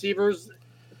wide receivers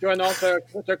during all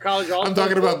their college. I'm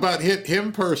talking about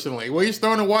him personally. Well, he's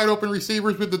throwing a wide open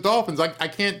receivers with the Dolphins. I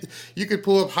can't. You could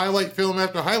pull up highlight film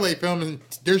after highlight film, and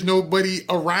there's nobody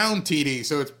around TD.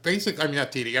 So it's basically,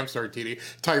 not TD. I'm sorry, TD.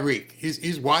 Tyreek.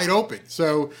 He's wide open.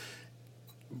 So,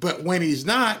 but when he's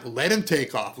not, let him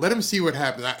take off. Let him see what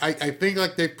happens. I think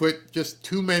like they put just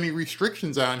too many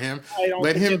restrictions on him.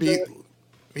 Let him be.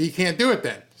 He can't do it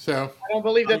then. So I don't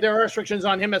believe that there are restrictions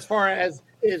on him as far as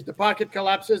the pocket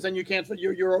collapses and you can't.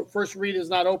 Your first read is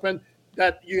not open.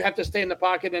 That you have to stay in the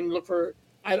pocket and look for.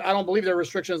 I don't believe there are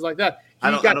restrictions like that.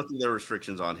 I don't think there are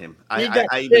restrictions on him. I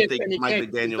even think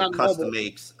Mike McDaniel custom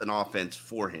makes an offense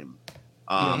for him.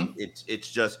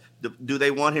 It's just do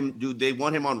they want him? Do they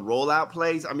want him on rollout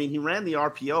plays? I mean, he ran the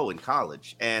RPO in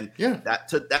college, and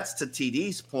that's to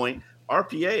TD's point.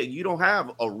 RPA, you don't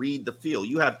have a read the field.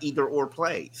 You have either or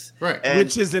plays, right?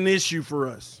 Which is an issue for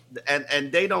us.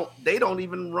 And they don't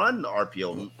even run the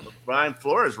RPO. Brian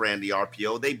Flores ran the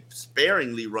RPO. They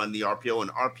sparingly run the RPO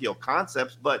and RPO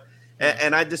concepts, but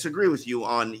and I disagree with you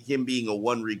on him being a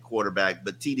one read quarterback.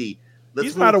 But TD,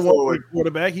 he's not a one read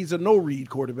quarterback. He's a no read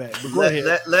quarterback. But go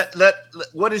ahead.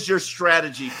 What is your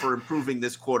strategy for improving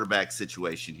this quarterback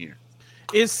situation here?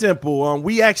 It's simple.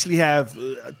 We actually have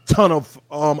a ton of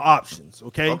options.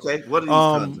 Okay. Okay. What are these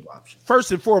tons of options?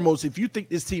 First and foremost, if you think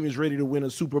this team is ready to win a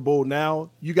Super Bowl now,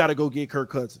 you got to go get Kirk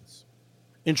Cousins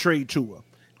and trade Tua.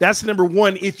 That's number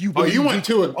one. If you you want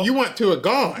Tua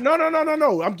gone?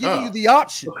 No. I'm giving you the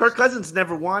option. But Kirk Cousins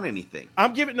never won anything.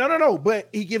 I'm giving no. But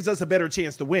he gives us a better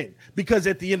chance to win because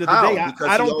at the end of the day,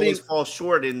 I don't think he falls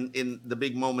short in the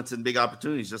big moments and big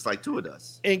opportunities, just like Tua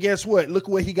does. And guess what? Look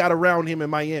what he got around him in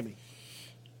Miami.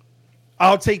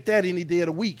 I'll take that any day of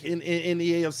the week in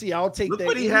the AFC. I'll take that. Look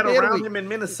what he had around him in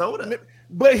Minnesota.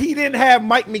 But he didn't have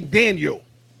Mike McDaniel.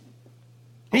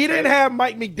 He didn't have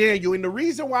Mike McDaniel. And the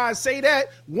reason why I say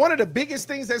that, one of the biggest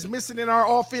things that's missing in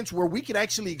our offense where we could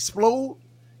actually explode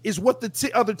is what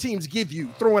the other teams give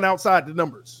you, throwing outside the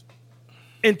numbers.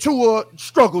 And Tua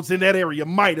struggles in that area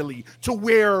mightily to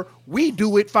where we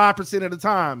do it 5% of the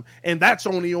time, and that's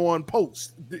only on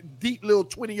post, deep little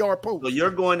 20-yard post. So you're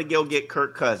going to go get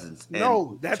Kirk Cousins.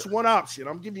 No, that's one option.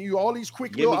 I'm giving you all these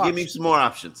quick little options. Give me some more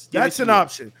options. That's an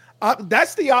option.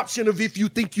 That's the option of if you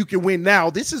think you can win now.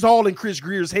 This is all in Chris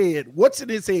Greer's head. What's in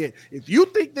his head? If you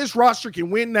think this roster can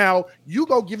win now, you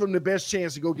go give him the best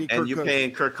chance to go get Kirk Cousins. And you're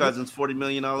paying Kirk Cousins $40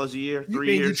 million a year, 3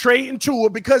 years? You're trading Tua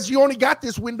because you only got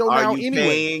this window now anyway. Are you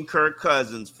paying Kirk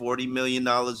Cousins $40 million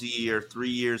a year, 3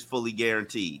 years fully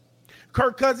guaranteed?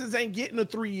 Kirk Cousins ain't getting a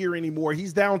 3-year anymore.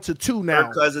 He's down to 2 now.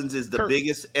 Kirk Cousins is the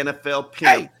biggest NFL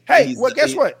pimp. Hey, well,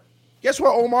 guess what? Guess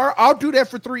what, Omar? I'll do that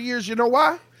for 3 years. You know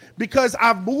why? Because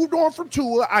I've moved on from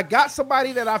Tua. I got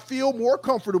somebody that I feel more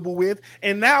comfortable with,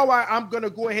 and now I'm going to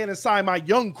go ahead and sign my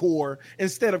young core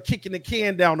instead of kicking the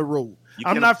can down the road. You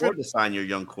can afford to sign your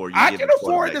young core. I can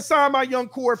afford to sign my young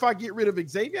core if I get rid of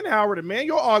Xavier Howard,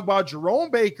 Emmanuel Ogbah, Jerome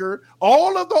Baker,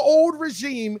 all of the old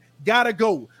regime gotta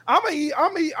go. I'm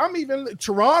even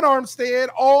Teron Armstead.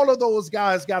 All of those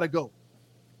guys gotta go.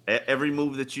 Every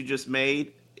move that you just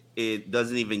made, it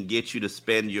doesn't even get you to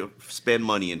spend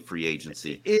money in free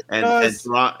agency.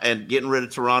 And getting rid of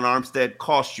Teron Armstead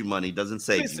costs you money, doesn't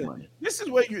save you money. This is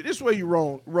where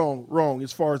you're wrong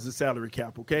as far as the salary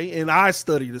cap, okay? And I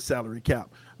study the salary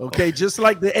cap, okay? Just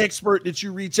like the expert that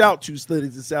you reach out to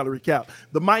studies the salary cap.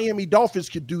 The Miami Dolphins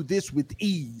could do this with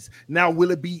ease. Now,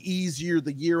 will it be easier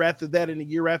the year after that and the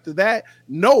year after that?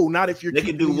 No, not if you're. They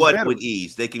can do what with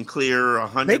ease? They can clear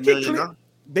 $100 million.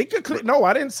 They could clear. No,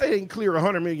 I didn't say they can clear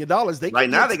 $100 million. Right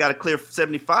now, they got to clear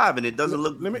 75, and it doesn't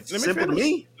look simple to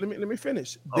me. Let me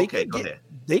finish. Go ahead.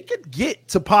 They could get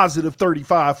to positive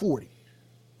 35, 40.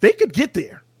 They could get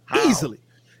there easily.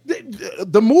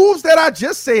 The moves that I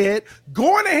just said,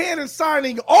 going ahead and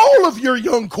signing all of your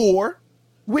young core,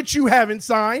 which you haven't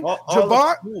signed,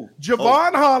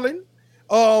 Javon Holland.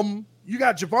 You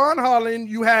got Javon Holland.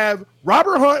 You have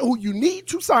Robert Hunt, who you need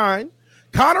to sign.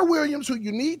 Connor Williams, who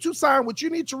you need to sign. What you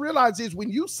need to realize is when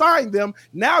you sign them,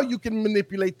 now you can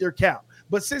manipulate their cap.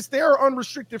 But since they're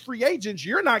unrestricted free agents,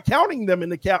 you're not counting them in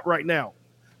the cap right now.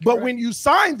 But when you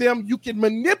sign them, you can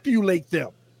manipulate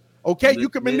them. Okay, you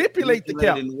can manipulate the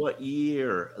cap. In what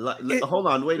year? Hold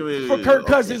on, wait a minute. For Kirk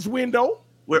Cousins' window.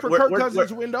 We're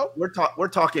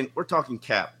talking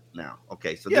cap now.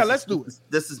 Okay, so let's do it.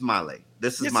 This is my lane.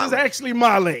 This is actually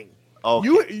my lane.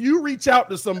 Okay. You reach out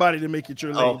to somebody to make it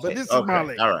your lane, but this is my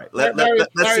lane. All right,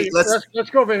 let's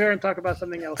go over here and talk about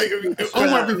something else.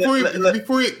 Omar,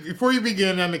 before you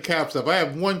begin on the cap stuff, I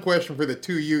have one question for the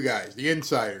two of you guys, the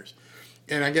insiders.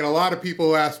 And I get a lot of people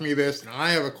who ask me this, and I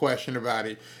have a question about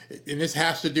it. And this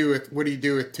has to do with what do you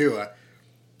do with Tua?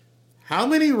 How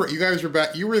many you guys were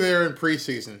back? You were there in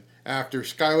preseason after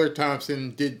Skylar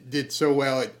Thompson did so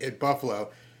well at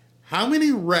Buffalo. How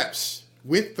many reps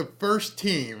with the first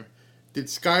team did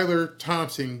Skylar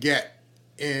Thompson get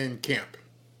in camp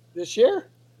this year?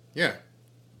 Yeah.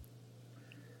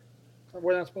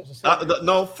 We're not supposed to say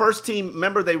no, first team.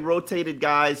 Remember, they rotated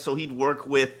guys, so he'd work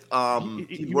with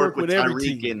he'd work with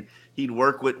Tyreek, and he'd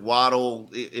work with Waddle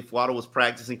if Waddle was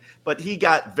practicing. But he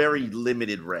got very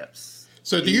limited reps.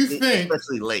 So do you think,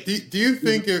 especially late? Do you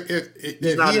think if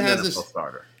he's not an NFL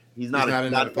starter? He's not a chance.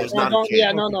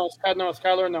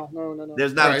 Skylar, no.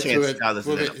 There's not a chance Skylar's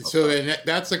an NFL starter.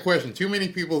 That's the question. Too many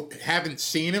people haven't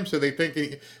seen him, so they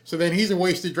think so then he's a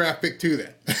wasted draft pick too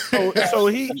then. So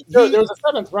there was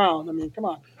a 7th round. I mean, come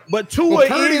on. But Tua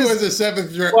Purdy was a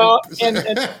 7th draft. Well, and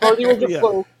Purdy was a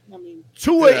fluke. I mean,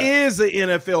 Tua is an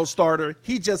NFL starter.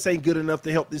 He just ain't good enough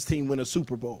to help this team win a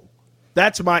Super Bowl.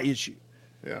 That's my issue.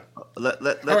 Yeah. All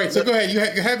right, so go ahead.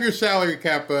 You have your salary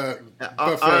cap buffet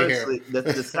honestly, here.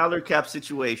 The salary cap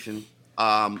situation,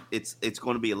 it's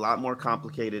going to be a lot more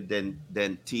complicated than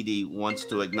TD wants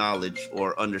to acknowledge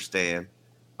or understand.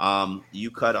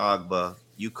 You cut Ogbah,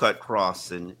 you cut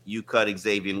Crossan, you cut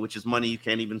Xavier, which is money you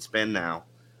can't even spend now.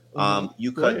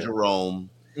 You cut Jerome.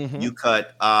 You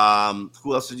cut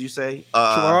who else did you say?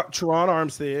 Teron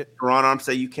Armstead. Teron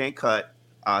Armstead you can't cut.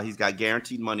 He's got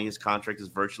guaranteed money. His contract is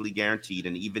virtually guaranteed.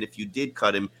 And even if you did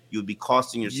cut him, you would be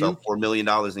costing yourself $4 million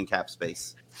in cap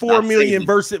space. $4 million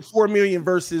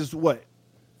versus what?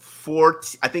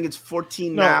 I think it's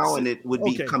 14 now, and it would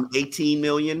become 18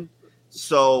 million.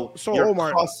 So you're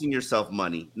Omar, costing yourself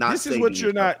money. This is what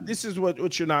you're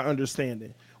not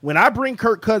understanding. When I bring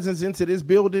Kirk Cousins into this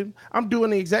building, I'm doing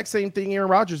the exact same thing Aaron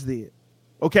Rodgers did.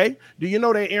 Okay. Do you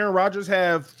know that Aaron Rodgers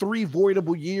have 3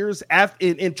 voidable years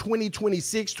in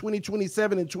 2026,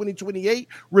 2027, and 2028?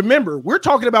 Remember, we're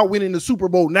talking about winning the Super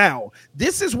Bowl now.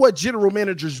 This is what general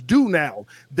managers do now.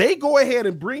 They go ahead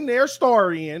and bring their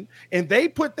star in, and they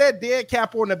put that dead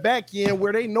cap on the back end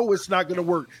where they know it's not going to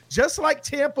work. Just like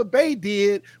Tampa Bay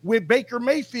did with Baker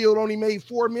Mayfield, only made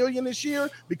 $4 million this year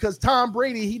because Tom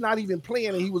Brady, he not even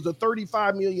playing, and he was a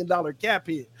 $35 million cap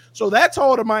hit. So that's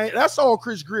all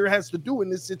Chris Greer has to do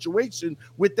in this situation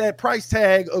with that price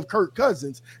tag of Kirk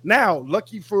Cousins. Now,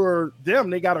 lucky for them,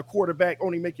 they got a quarterback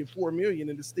only making $4 million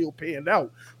and it's still paying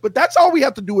out. But that's all we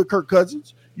have to do with Kirk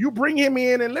Cousins. You bring him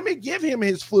in and let me give him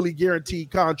his fully guaranteed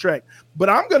contract. But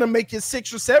I'm going to make it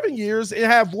 6 or 7 years and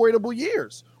have voidable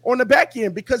years on the back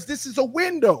end because this is a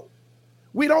window.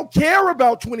 We don't care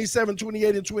about 27,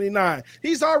 28, and 29.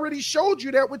 He's already showed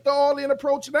you that with the all-in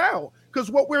approach now.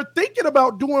 Because what we're thinking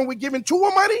about doing with giving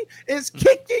Tua money is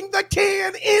kicking the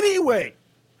can anyway.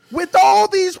 With all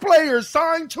these players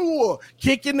signed Tua,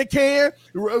 kicking the can,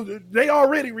 they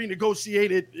already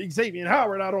renegotiated Xavier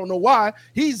Howard. I don't know why.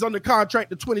 He's under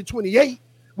contract to 2028,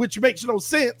 which makes no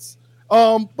sense.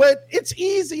 But it's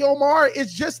easy, Omar.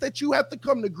 It's just that you have to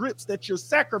come to grips that you're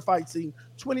sacrificing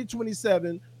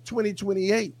 2027,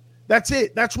 2028. That's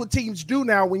it. That's what teams do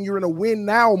now when you're in a win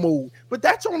now mode. But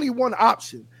that's only one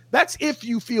option. That's if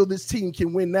you feel this team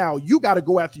can win now. You got to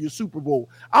go after your Super Bowl.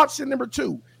 Option number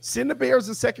 2, send the Bears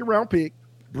a second-round pick,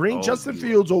 bring Justin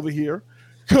Fields over here,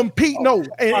 compete. Let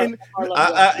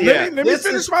me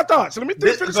finish my thoughts. Let me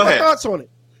finish my thoughts on it.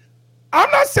 I'm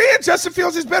not saying Justin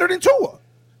Fields is better than Tua.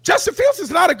 Justin Fields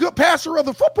is not a good passer of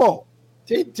the football.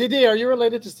 TD, are you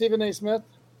related to Stephen A. Smith?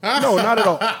 No, not at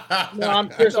all. No, I'm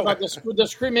curious about the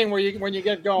screaming when you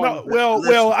get going. No,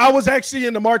 well, I was actually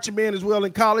in the marching band as well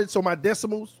in college, so my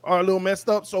decimals are a little messed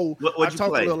up. So I talk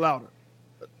a little louder.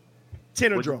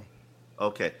 Tenor drum.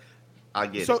 Okay, I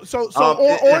get it. So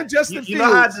on Justin Fields. You know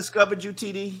how I discovered you,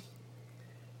 TD?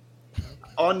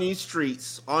 On these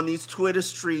streets, on these Twitter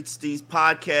streets, these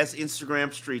podcast,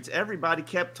 Instagram streets, everybody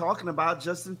kept talking about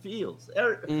Justin Fields.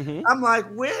 I'm like,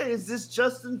 where is this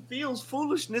Justin Fields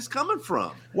foolishness coming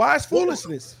from? Why is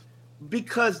foolishness?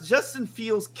 Because Justin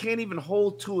Fields can't even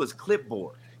hold to his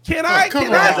clipboard. Hold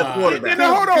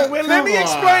on. Well, let me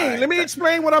explain. Let me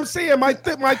explain what I'm saying. My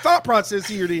thought process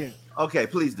here. Then. Okay,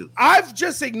 please do. I've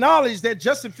just acknowledged that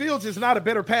Justin Fields is not a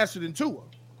better passer than Tua.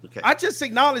 Okay. I just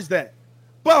acknowledged that.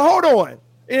 But hold on.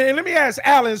 And let me ask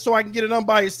Alan so I can get an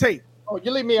unbiased take. Oh,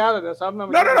 you leave me out of this. I'm not.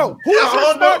 No.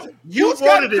 You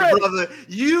wanted it, brother.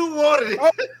 You wanted it.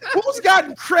 Who's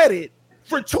gotten credit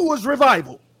for Tua's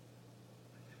revival?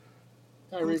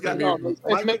 Mike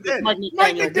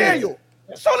McDaniel.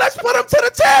 So let's put him to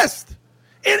the test.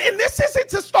 And this isn't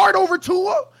to start over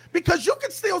Tua because you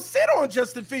can still sit on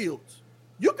Justin Fields.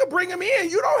 You can bring him in.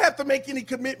 You don't have to make any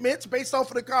commitments based off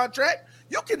of the contract.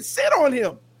 You can sit on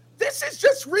him. This is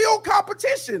just real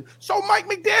competition. So, Mike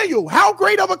McDaniel, how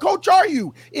great of a coach are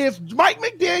you? If Mike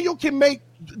McDaniel can make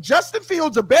Justin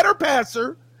Fields a better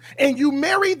passer and you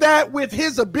marry that with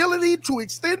his ability to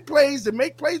extend plays and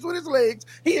make plays with his legs,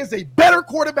 he is a better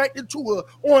quarterback than Tua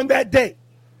on that day.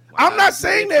 I'm not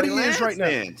saying that he is right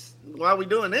now. Why are we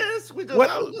doing this?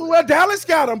 Well, Dallas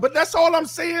got him, but that's all I'm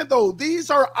saying, though. These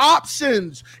are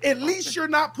options. At least you're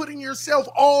not putting yourself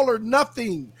all or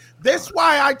nothing. That's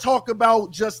why I talk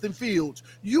about Justin Fields.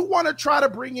 You want to try to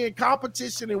bring in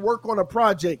competition and work on a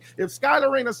project. If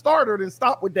Skylar ain't a starter, then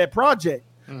stop with that project.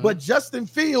 Mm-hmm. But Justin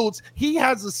Fields, he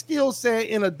has a skill set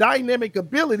and a dynamic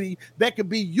ability that could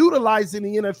be utilized in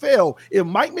the NFL. If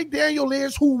Mike McDaniel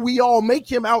is who we all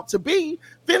make him out to be,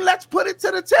 then let's put it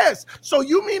to the test. So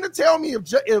you mean to tell me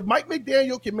if Mike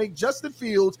McDaniel can make Justin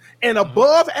Fields an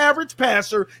above average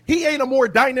passer, he ain't a more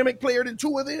dynamic player than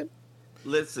Tua then?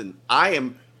 Listen, I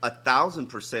am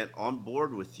 1,000% on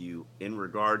board with you in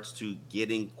regards to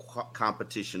getting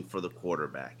competition for the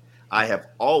quarterback. I have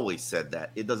always said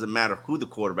that. It doesn't matter who the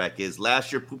quarterback is.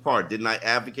 Last year, Poupard, didn't I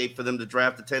advocate for them to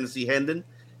draft the Tennessee Hendon?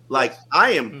 Like,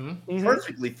 I am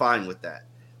perfectly fine with that.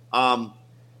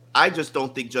 I just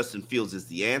don't think Justin Fields is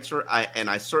the answer.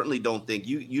 I certainly don't think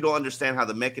you don't understand how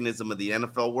the mechanism of the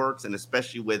NFL works, and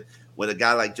especially with a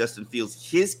guy like Justin Fields,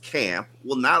 his camp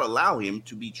will not allow him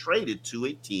to be traded to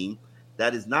a team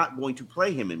that is not going to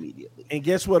play him immediately. And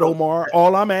guess what, Omar?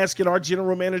 All I'm asking our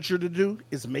general manager to do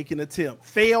is make an attempt.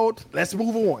 Failed. Let's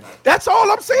move on. That's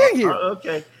all I'm saying here.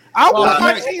 Okay. I want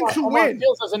my team to win.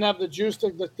 Fields doesn't have the juice to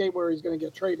dictate where he's going to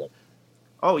get traded.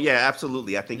 Oh, yeah,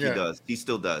 absolutely. I think he does. He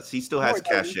still does. He still has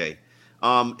cachet.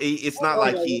 It's not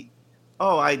like he –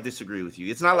 I disagree with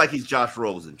you. It's not like he's Josh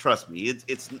Rosen. Trust me.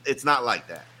 It's not like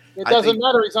that. It doesn't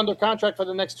matter. He's under contract for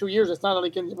the next 2 years. It's not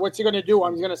like what's he going to do?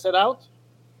 He's going to sit out?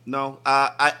 No,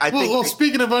 I think. Well,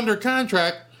 speaking of under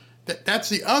contract, that's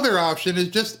the other option is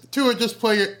just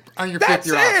play it on your fifth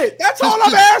year. That's it. That's all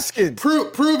I'm asking.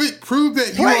 Prove it. Prove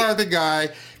that you are the guy.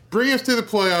 Bring us to the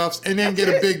playoffs and then get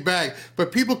a big bag.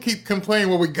 But people keep complaining,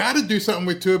 well, we got to do something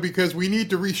with Tua because we need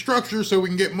to restructure so we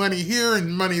can get money here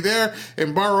and money there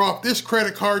and borrow off this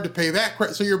credit card to pay that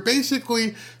credit. So you're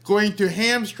basically going to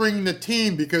hamstring the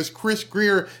team because Chris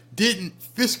Grier didn't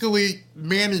fiscally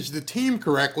manage the team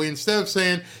correctly. Instead of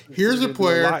saying, here's a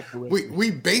player,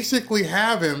 we basically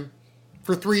have him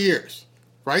for 3 years,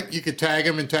 right? You could tag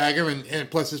him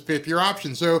and plus his fifth year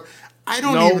option. So I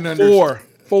don't even understand.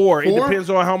 Four. It depends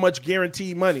on how much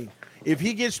guaranteed money. If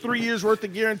he gets 3 years worth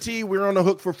of guarantee, we're on the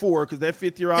hook for 4 because that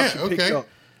fifth year option picked up.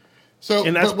 So,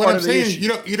 and that's but what part I'm of the saying is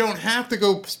issue. you don't have to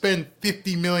go spend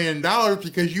 $50 million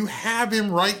because you have him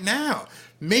right now.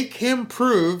 Make him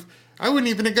prove. I wouldn't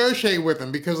even negotiate with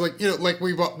him because, like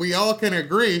we all can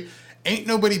agree, ain't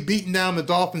nobody beating down the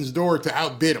Dolphins' door to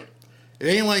outbid him. It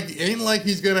ain't like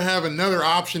he's gonna have another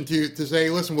option to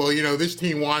say, listen, well, this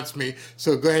team wants me,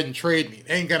 so go ahead and trade me. It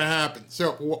ain't gonna happen.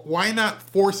 So why not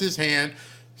force his hand?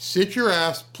 Sit your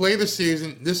ass, play the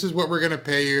season. This is what we're gonna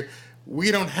pay you.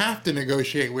 We don't have to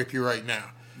negotiate with you right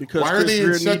now. Because why are Chris they in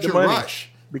Greer such a money.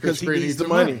 rush? Because he Greer needs the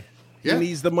money. Yeah. He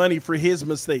needs the money for his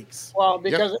mistakes. Well,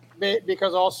 because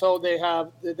also they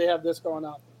have this going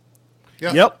on.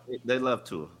 Yep. They love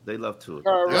Tua. They love Tua.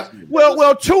 Yep.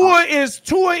 Well, Tua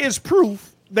is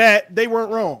proof that they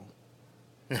weren't wrong.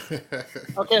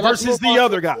 Okay. Versus the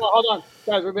other guy. Well, hold on,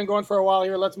 guys. We've been going for a while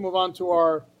here. Let's move on to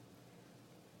our.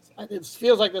 It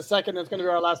feels like the second. It's going to be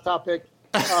our last topic.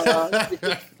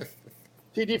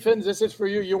 TD Fins, this is for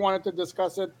you. You wanted to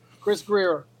discuss it. Chris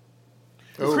Greer.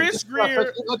 Chris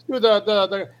Greer. Let's do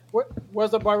the what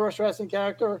was the Bar Rush Wrestling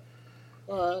character?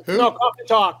 No,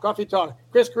 Coffee Talk.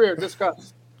 Chris Greer,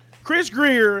 discuss. Chris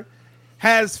Greer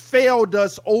has failed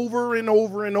us over and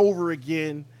over and over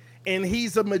again, and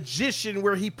he's a magician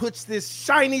where he puts this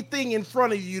shiny thing in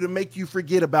front of you to make you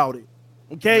forget about it.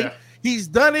 Okay? Yeah. He's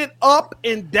done it up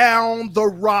and down the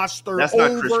roster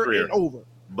over and over.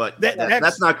 But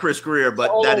that's not Chris Greer,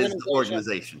 but that is the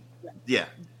organization. Yeah.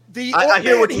 I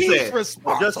hear what you're saying.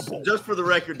 Responsible. Just for the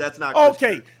record, that's not Chris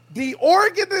Greer. The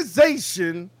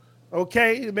organization,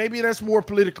 maybe that's more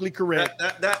politically correct.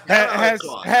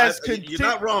 You're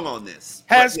not wrong on this.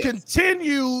 Has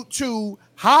continued to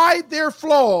hide their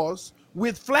flaws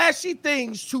with flashy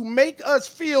things to make us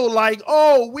feel like,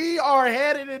 we are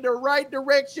headed in the right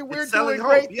direction. We're doing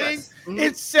great things. Mm-hmm.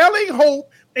 It's selling hope.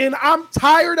 And I'm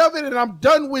tired of it, and I'm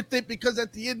done with it because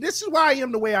at the end, this is why I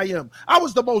am the way I am. I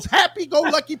was the most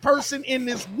happy-go-lucky person in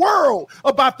this world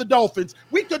about the Dolphins.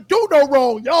 We could do no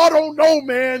wrong. Y'all don't know,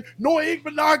 man. Noah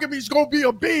Igbenagamy's going to be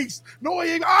a beast.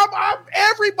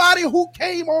 Everybody who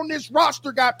came on this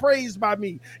roster got praised by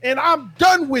me, and I'm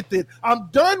done with it. I'm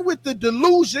done with the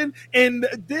delusion, and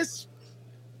this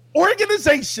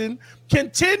organization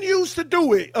continues to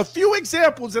do it. A few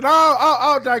examples, and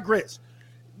I'll digress.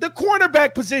 The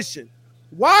cornerback position.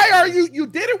 Why are you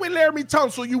did it with Laramie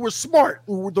Tunsil? You were smart.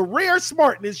 The rare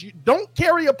smartness. You don't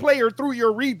carry a player through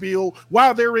your rebuild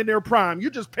while they're in their prime. You're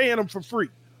just paying them for free.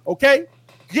 Okay?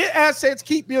 Get assets,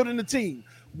 keep building the team.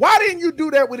 Why didn't you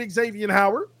do that with Xavier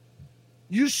Howard?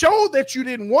 You showed that you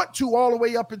didn't want to all the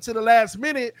way up into the last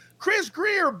minute. Chris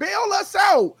Greer, bail us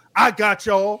out. I got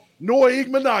y'all. Noah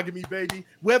Igbenogany, baby.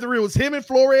 Whether it was him and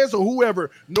Flores or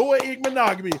whoever, Noah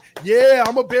Igbenogany. Yeah,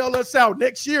 I'm going to bail us out.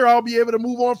 Next year, I'll be able to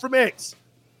move on from X.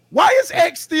 Why is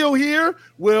X still here?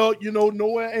 Well,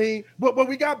 Noah ain't. But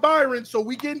we got Byron, so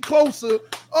we getting closer.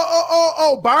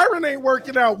 Byron ain't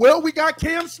working out. Well, we got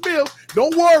Cam Smith.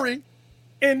 Don't worry.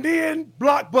 And then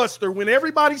Blockbuster, when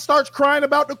everybody starts crying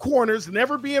about the corners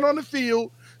never being on the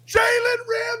field, Jalen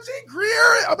Ramsey,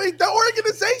 Greer, the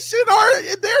organization,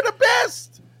 they're the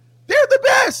best. They're the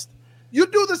best. You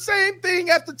do the same thing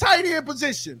at the tight end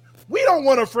position. We don't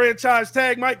want to franchise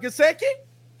tag Mike Gesicki.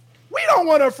 We don't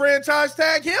want to franchise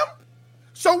tag him.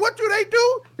 So what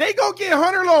do? They go get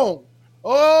Hunter Long.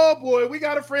 Oh, boy, we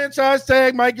got to franchise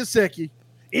tag Mike Gesicki.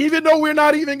 Even though we're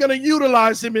not even going to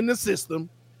utilize him in the system.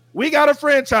 We got to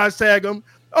franchise tag him.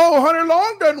 Oh, Hunter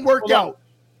Long doesn't work out.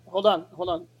 Hold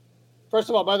on. First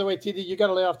of all, by the way, TD, you got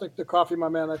to lay off the coffee, my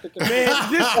man. I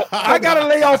got to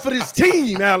lay off of this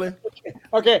team, Alan.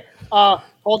 Okay.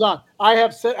 Hold on. I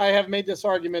have made this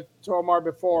argument to Omar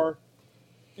before,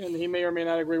 and he may or may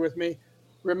not agree with me.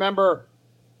 Remember,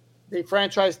 they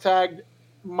franchise tagged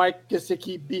Mike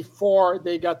Gesicki before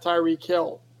they got Tyreek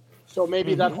Hill. So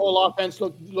maybe that whole offense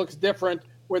looks different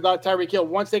without Tyreek Hill.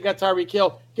 Once they got Tyreek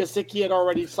Hill, Gesicki had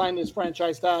already signed his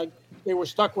franchise tag. They were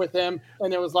stuck with him,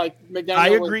 and it was like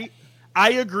McDaniel.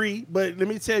 I agree, but let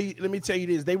me tell you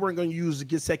this: they weren't going to use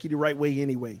Gesicki the right way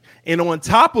anyway. And on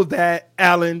top of that,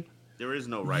 Alan, there is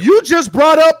no right. You just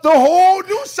brought up the whole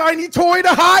new shiny toy to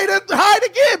hide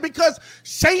again because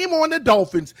shame on the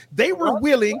Dolphins. They were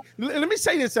willing. Let me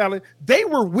say this, Alan. They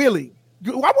were willing.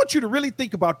 I want you to really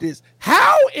think about this.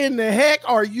 How in the heck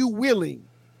are you willing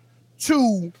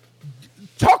to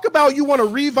talk about you want to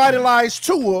revitalize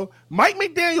Tua? Mike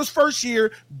McDaniel's first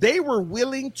year, they were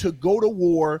willing to go to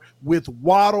war with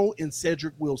Waddle and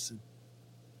Cedric Wilson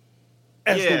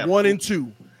as the 1 and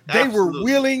 2. They were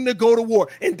willing to go to war.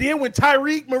 And then when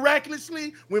Tyreek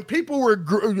miraculously, when people were,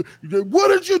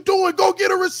 what are you doing? Go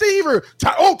get a receiver.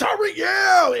 Tyreek,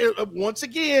 yeah. Once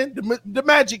again, the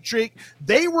magic trick.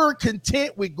 They were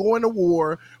content with going to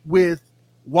war with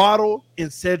Waddle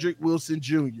and Cedric Wilson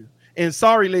Jr. And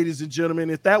sorry, ladies and gentlemen,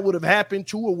 if that would have happened,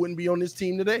 Tua wouldn't be on this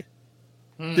team today.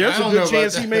 There's a good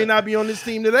chance he may not be on this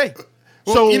team today.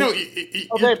 Well, so,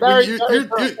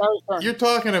 you're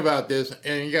talking about this,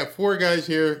 and you got four guys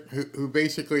here who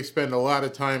basically spend a lot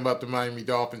of time about the Miami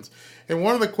Dolphins. And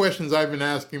one of the questions I've been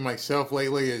asking myself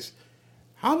lately is,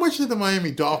 how much do the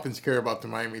Miami Dolphins care about the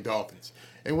Miami Dolphins?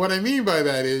 And what I mean by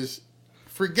that is,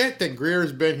 forget that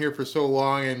Greer's been here for so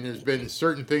long, and there's been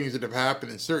certain things that have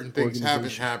happened, and certain things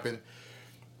haven't happened.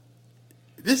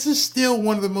 This is still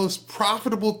one of the most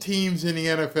profitable teams in the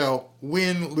NFL,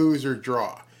 win, lose, or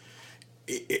draw.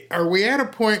 Are we at a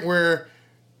point where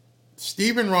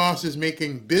Stephen Ross is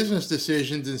making business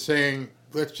decisions and saying,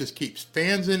 let's just keep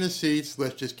fans in the seats,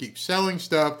 let's just keep selling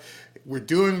stuff, we're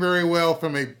doing very well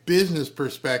from a business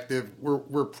perspective, we're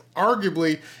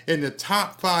arguably in the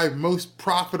top 5 most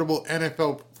profitable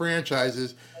NFL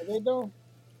franchises? They don't.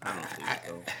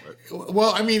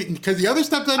 Well, I mean, because the other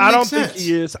stuff doesn't make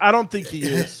sense. I don't think he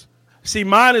is. See,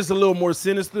 mine is a little more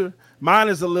sinister. Mine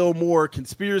is a little more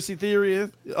conspiracy theory.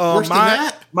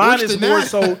 Mine is more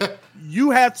so you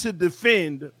have to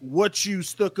defend what you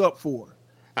stuck up for.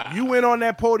 You went on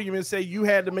that podium and say you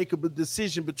had to make a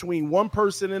decision between one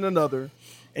person and another,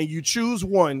 and you choose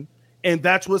one, and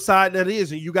that's what side that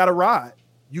is, and you got to ride.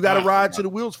 You got to ride till the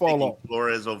wheels fall off.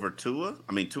 Flores over Tua?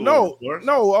 I mean, Tua no, over Flores?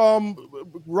 No.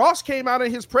 Ross came out in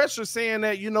his presser saying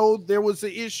that, there was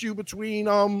an issue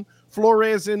between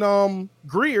Flores and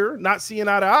Greer not seeing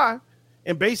eye to eye,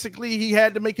 and basically he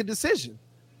had to make a decision.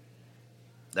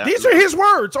 These are his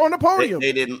words on the podium.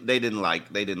 They didn't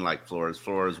like Flores.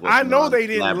 Flores was. I know they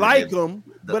didn't like him,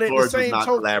 but at the same time,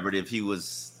 collaborative.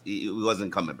 He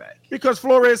wasn't coming back because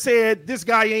Flores said this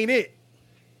guy ain't it.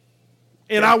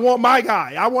 And I want my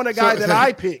guy. I want a guy that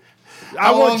I pick.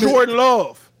 I want Jordan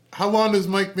Love. How long does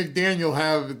Mike McDaniel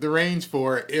have the reins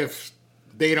for if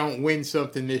they don't win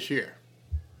something this year?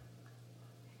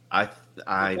 It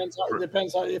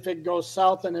depends on if it goes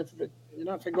south, and if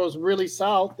it goes really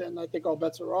south, then I think all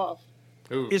bets are off.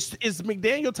 Ooh. Is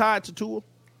McDaniel tied to Tua?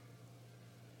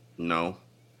 No,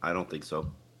 I don't think so.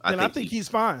 I think he's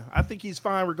fine. I think he's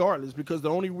fine regardless, because the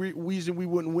only reason we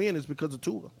wouldn't win is because of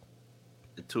Tua.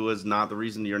 Tua is not the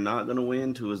reason you're not going to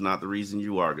win. Tua is not the reason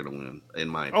you are going to win, in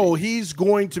my opinion. Oh, he's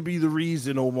going to be the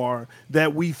reason, Omar,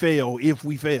 that we fail if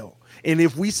we fail. And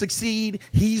if we succeed,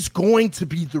 he's going to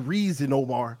be the reason,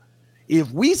 Omar. If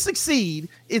we succeed,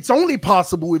 it's only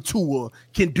possible if Tua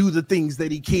can do the things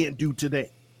that he can't do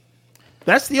today.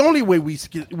 That's the only way we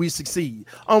succeed.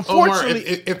 Unfortunately,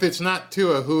 Omar, if it's not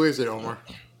Tua, who is it, Omar?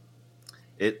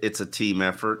 It's a team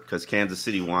effort, because Kansas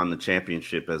City won the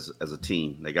championship as a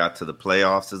team. They got to the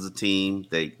playoffs as a team.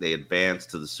 They advanced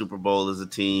to the Super Bowl as a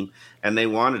team, and they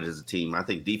won it as a team. I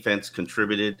think defense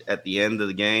contributed at the end of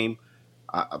the game.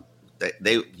 Patrick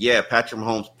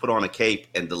Mahomes put on a cape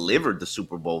and delivered the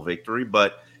Super Bowl victory,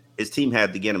 but his team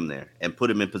had to get him there and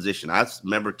put him in position. I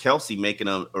remember Kelsey making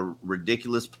a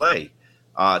ridiculous play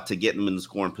to get him in the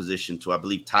scoring position to, I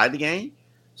believe, tie the game.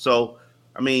 So,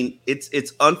 I mean,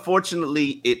 it's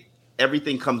unfortunately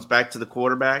everything comes back to the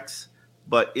quarterbacks,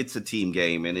 but it's a team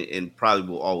game, and it probably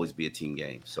will always be a team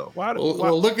game. So,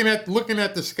 looking at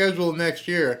the schedule next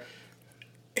year,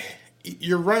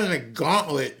 you're running a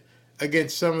gauntlet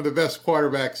against some of the best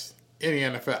quarterbacks in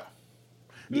the NFL.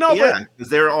 No, because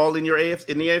they're all in the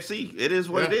AFC. It is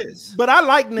what it is. But I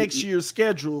like next year's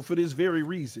schedule for this very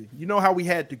reason. You know how we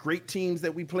had the great teams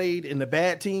that we played and the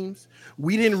bad teams?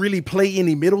 We didn't really play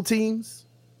any middle teams.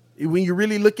 When you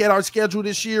really look at our schedule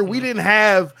this year, we didn't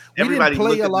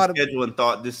play a lot of schedule and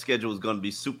thought this schedule was going to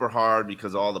be super hard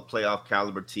because of all the playoff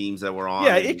caliber teams that were on.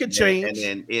 Yeah, it could change.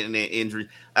 And injuries.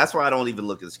 That's why I don't even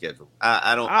look at the schedule.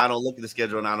 I don't look at the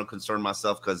schedule, and I don't concern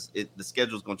myself because the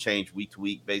schedule is going to change week to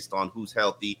week based on who's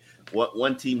healthy. What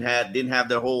one team didn't have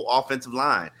their whole offensive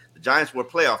line. The Giants were a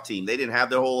playoff team. They didn't have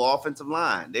their whole offensive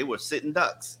line. They were sitting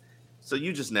ducks. So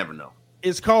you just never know.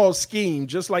 It's called scheme,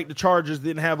 just like the Chargers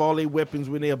didn't have all their weapons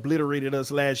when they obliterated us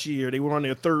last year. They were on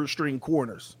their third string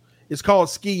corners. It's called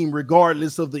scheme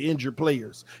regardless of the injured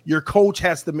players. Your coach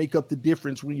has to make up the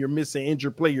difference when you're missing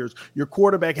injured players. Your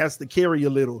quarterback has to carry a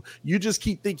little. You just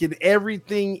keep thinking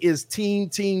everything is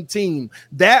team.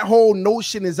 That whole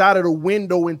notion is out of the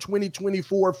window in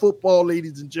 2024 football,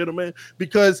 ladies and gentlemen,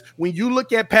 because when you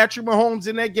look at Patrick Mahomes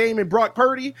in that game and Brock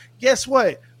Purdy, guess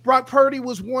what? Brock Purdy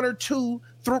was one or two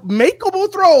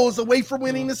makeable throws away from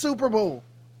winning the Super Bowl.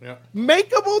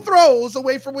 Makeable throws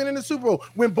away from winning the Super Bowl.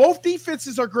 When both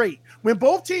defenses are great, when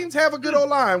both teams have a good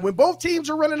O-line, when both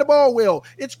teams are running the ball well,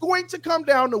 it's going to come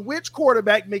down to which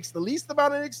quarterback makes the least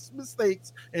amount of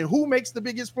mistakes and who makes the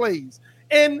biggest plays.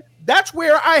 And that's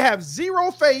where I have zero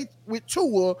faith with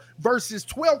Tua versus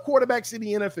 12 quarterbacks in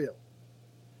the NFL.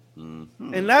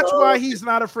 Mm-hmm. And that's why he's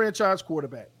not a franchise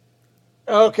quarterback.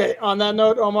 Okay. On that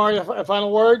note, Omar, a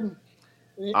final word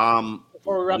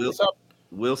before we wrap this up.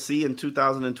 We'll see in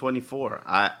 2024.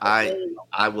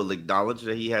 I will acknowledge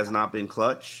that he has not been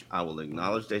clutch. I will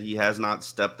acknowledge that he has not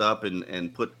stepped up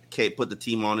and put the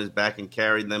team on his back and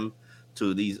carried them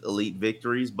to these elite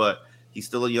victories. But he's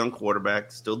still a young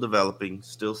quarterback, still developing,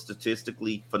 still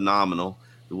statistically phenomenal.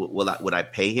 Would I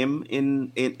pay him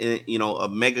in a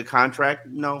mega contract?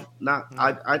 No, not.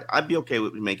 I'd be okay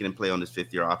with making him play on his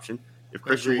 5th-year option. If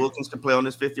Christian Wilkins can play on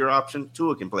his 5th-year option,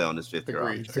 Tua can play on his 5th-year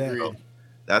option. Agreed. So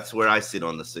that's where I sit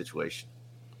on the situation.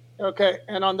 Okay,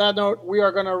 and on that note, we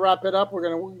are going to wrap it up. We're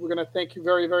going to thank you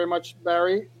very, very much,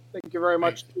 Barry. Thank you very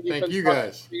much. Thank you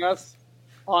guys for us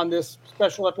on this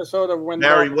special episode of When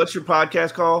Barry, what's your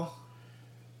podcast called?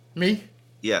 Me?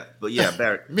 Yeah, but yeah,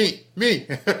 Barry. me.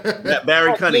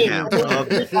 Barry Cunningham.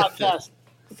 Okay. Podcast.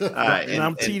 All right, and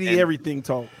I'm TD Everything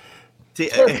Talk.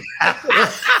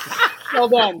 Well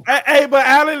done. Hey, but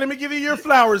Alan, let me give you your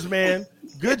flowers, man.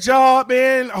 Good job,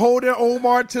 man, holding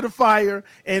Omar to the fire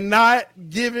and not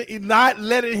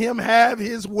letting him have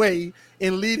his way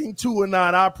in leading 2-9.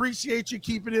 I appreciate you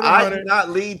keeping it 100. I did not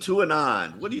lead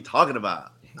 2-9. What are you talking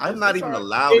about? I'm not even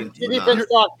allowed in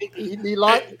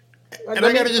 2-9. And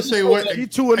I gotta just say what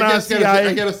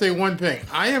I gotta say one thing.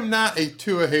 I am not a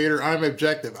Tua hater. I'm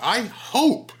objective. I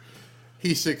hope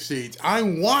he succeeds. I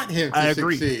want him to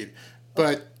succeed,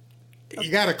 but you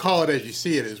got to call it as you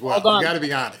see it as well. You got to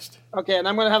be honest. Okay, and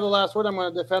I'm going to have the last word. I'm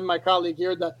going to defend my colleague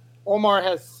here. That Omar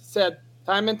has said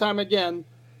time and time again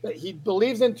that he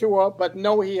believes in Tua, but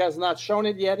no, he has not shown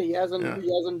it yet. He hasn't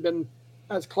been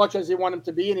as clutch as he wanted him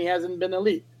to be, and he hasn't been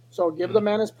elite. So give the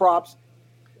man his props.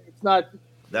 It's not.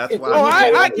 That's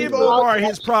why. I give Omar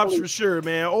his props for sure,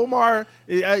 man. Omar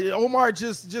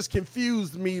just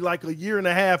confused me like a year and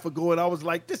a half ago, and I was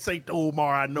like, "This ain't the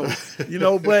Omar I know,"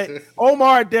 But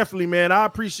Omar, definitely, man. I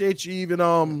appreciate you even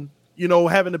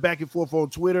having the back and forth on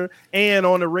Twitter and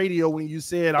on the radio when you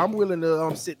said I'm willing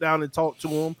to sit down and talk to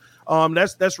him.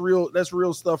 That's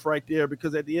real stuff right there.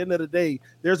 Because at the end of the day,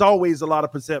 there's always a lot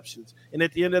of perceptions, and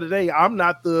at the end of the day, I'm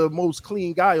not the most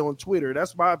clean guy on Twitter.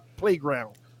 That's my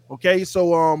playground. Okay,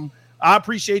 so I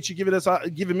appreciate you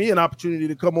giving me an opportunity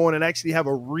to come on and actually have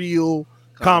a real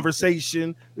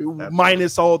conversation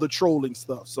minus all the trolling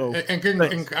stuff. So, and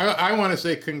I want to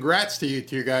say congrats to you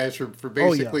two guys for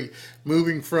basically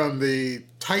moving from the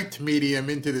typed medium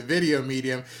into the video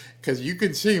medium, because you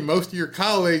can see most of your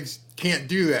colleagues can't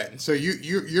do that, and so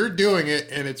you're doing it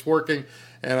and it's working,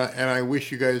 and I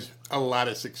wish you guys a lot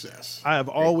of success. I have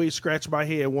always scratched my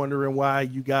head wondering why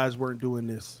you guys weren't doing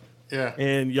this. Yeah.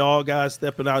 And y'all guys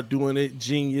stepping out doing it,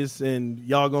 genius, and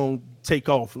y'all gonna take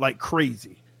off like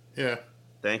crazy. Yeah.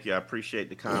 Thank you. I appreciate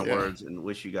the kind words and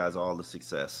wish you guys all the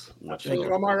success.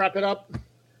 Omar, wrap it up.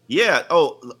 Yeah.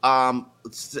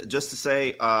 Just to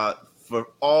say, for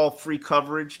all free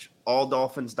coverage,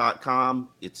 alldolphins.com.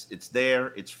 It's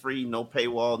there. It's free, no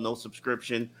paywall, no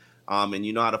subscription. And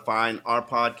you know how to find our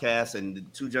podcast and the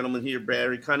two gentlemen here,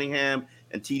 Barry Cunningham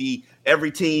and TD Every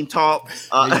Team Talk.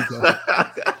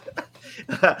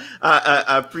 I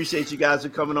appreciate you guys for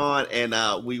coming on, and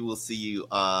we will see you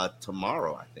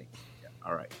tomorrow, I think. Yeah.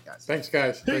 All right, guys. Thanks,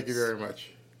 guys. Thank you very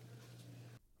much.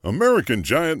 American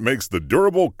Giant makes the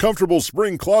durable, comfortable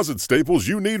spring closet staples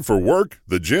you need for work,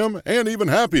 the gym, and even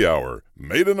happy hour.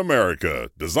 Made in America,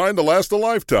 designed to last a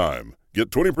lifetime.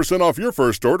 Get 20% off your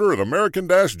first order at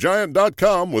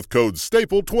american-giant.com with code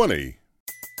STAPLE20.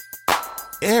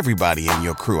 Everybody in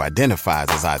your crew identifies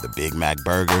as either Big Mac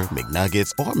Burger,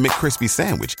 McNuggets, or McCrispy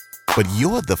Sandwich. But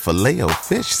you're the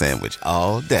Filet-O-Fish Sandwich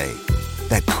all day.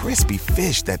 That crispy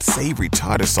fish, that savory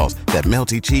tartar sauce, that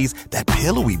melty cheese, that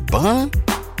pillowy bun.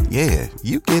 Yeah,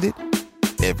 you get it.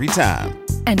 Every time.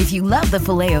 And if you love the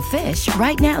Filet-O-Fish,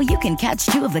 right now you can catch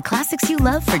two of the classics you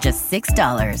love for just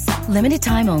 $6. Limited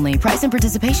time only. Price and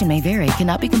participation may vary.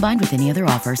 Cannot be combined with any other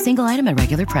offer. Single item at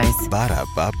regular price.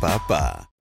 Ba-da-ba-ba-ba.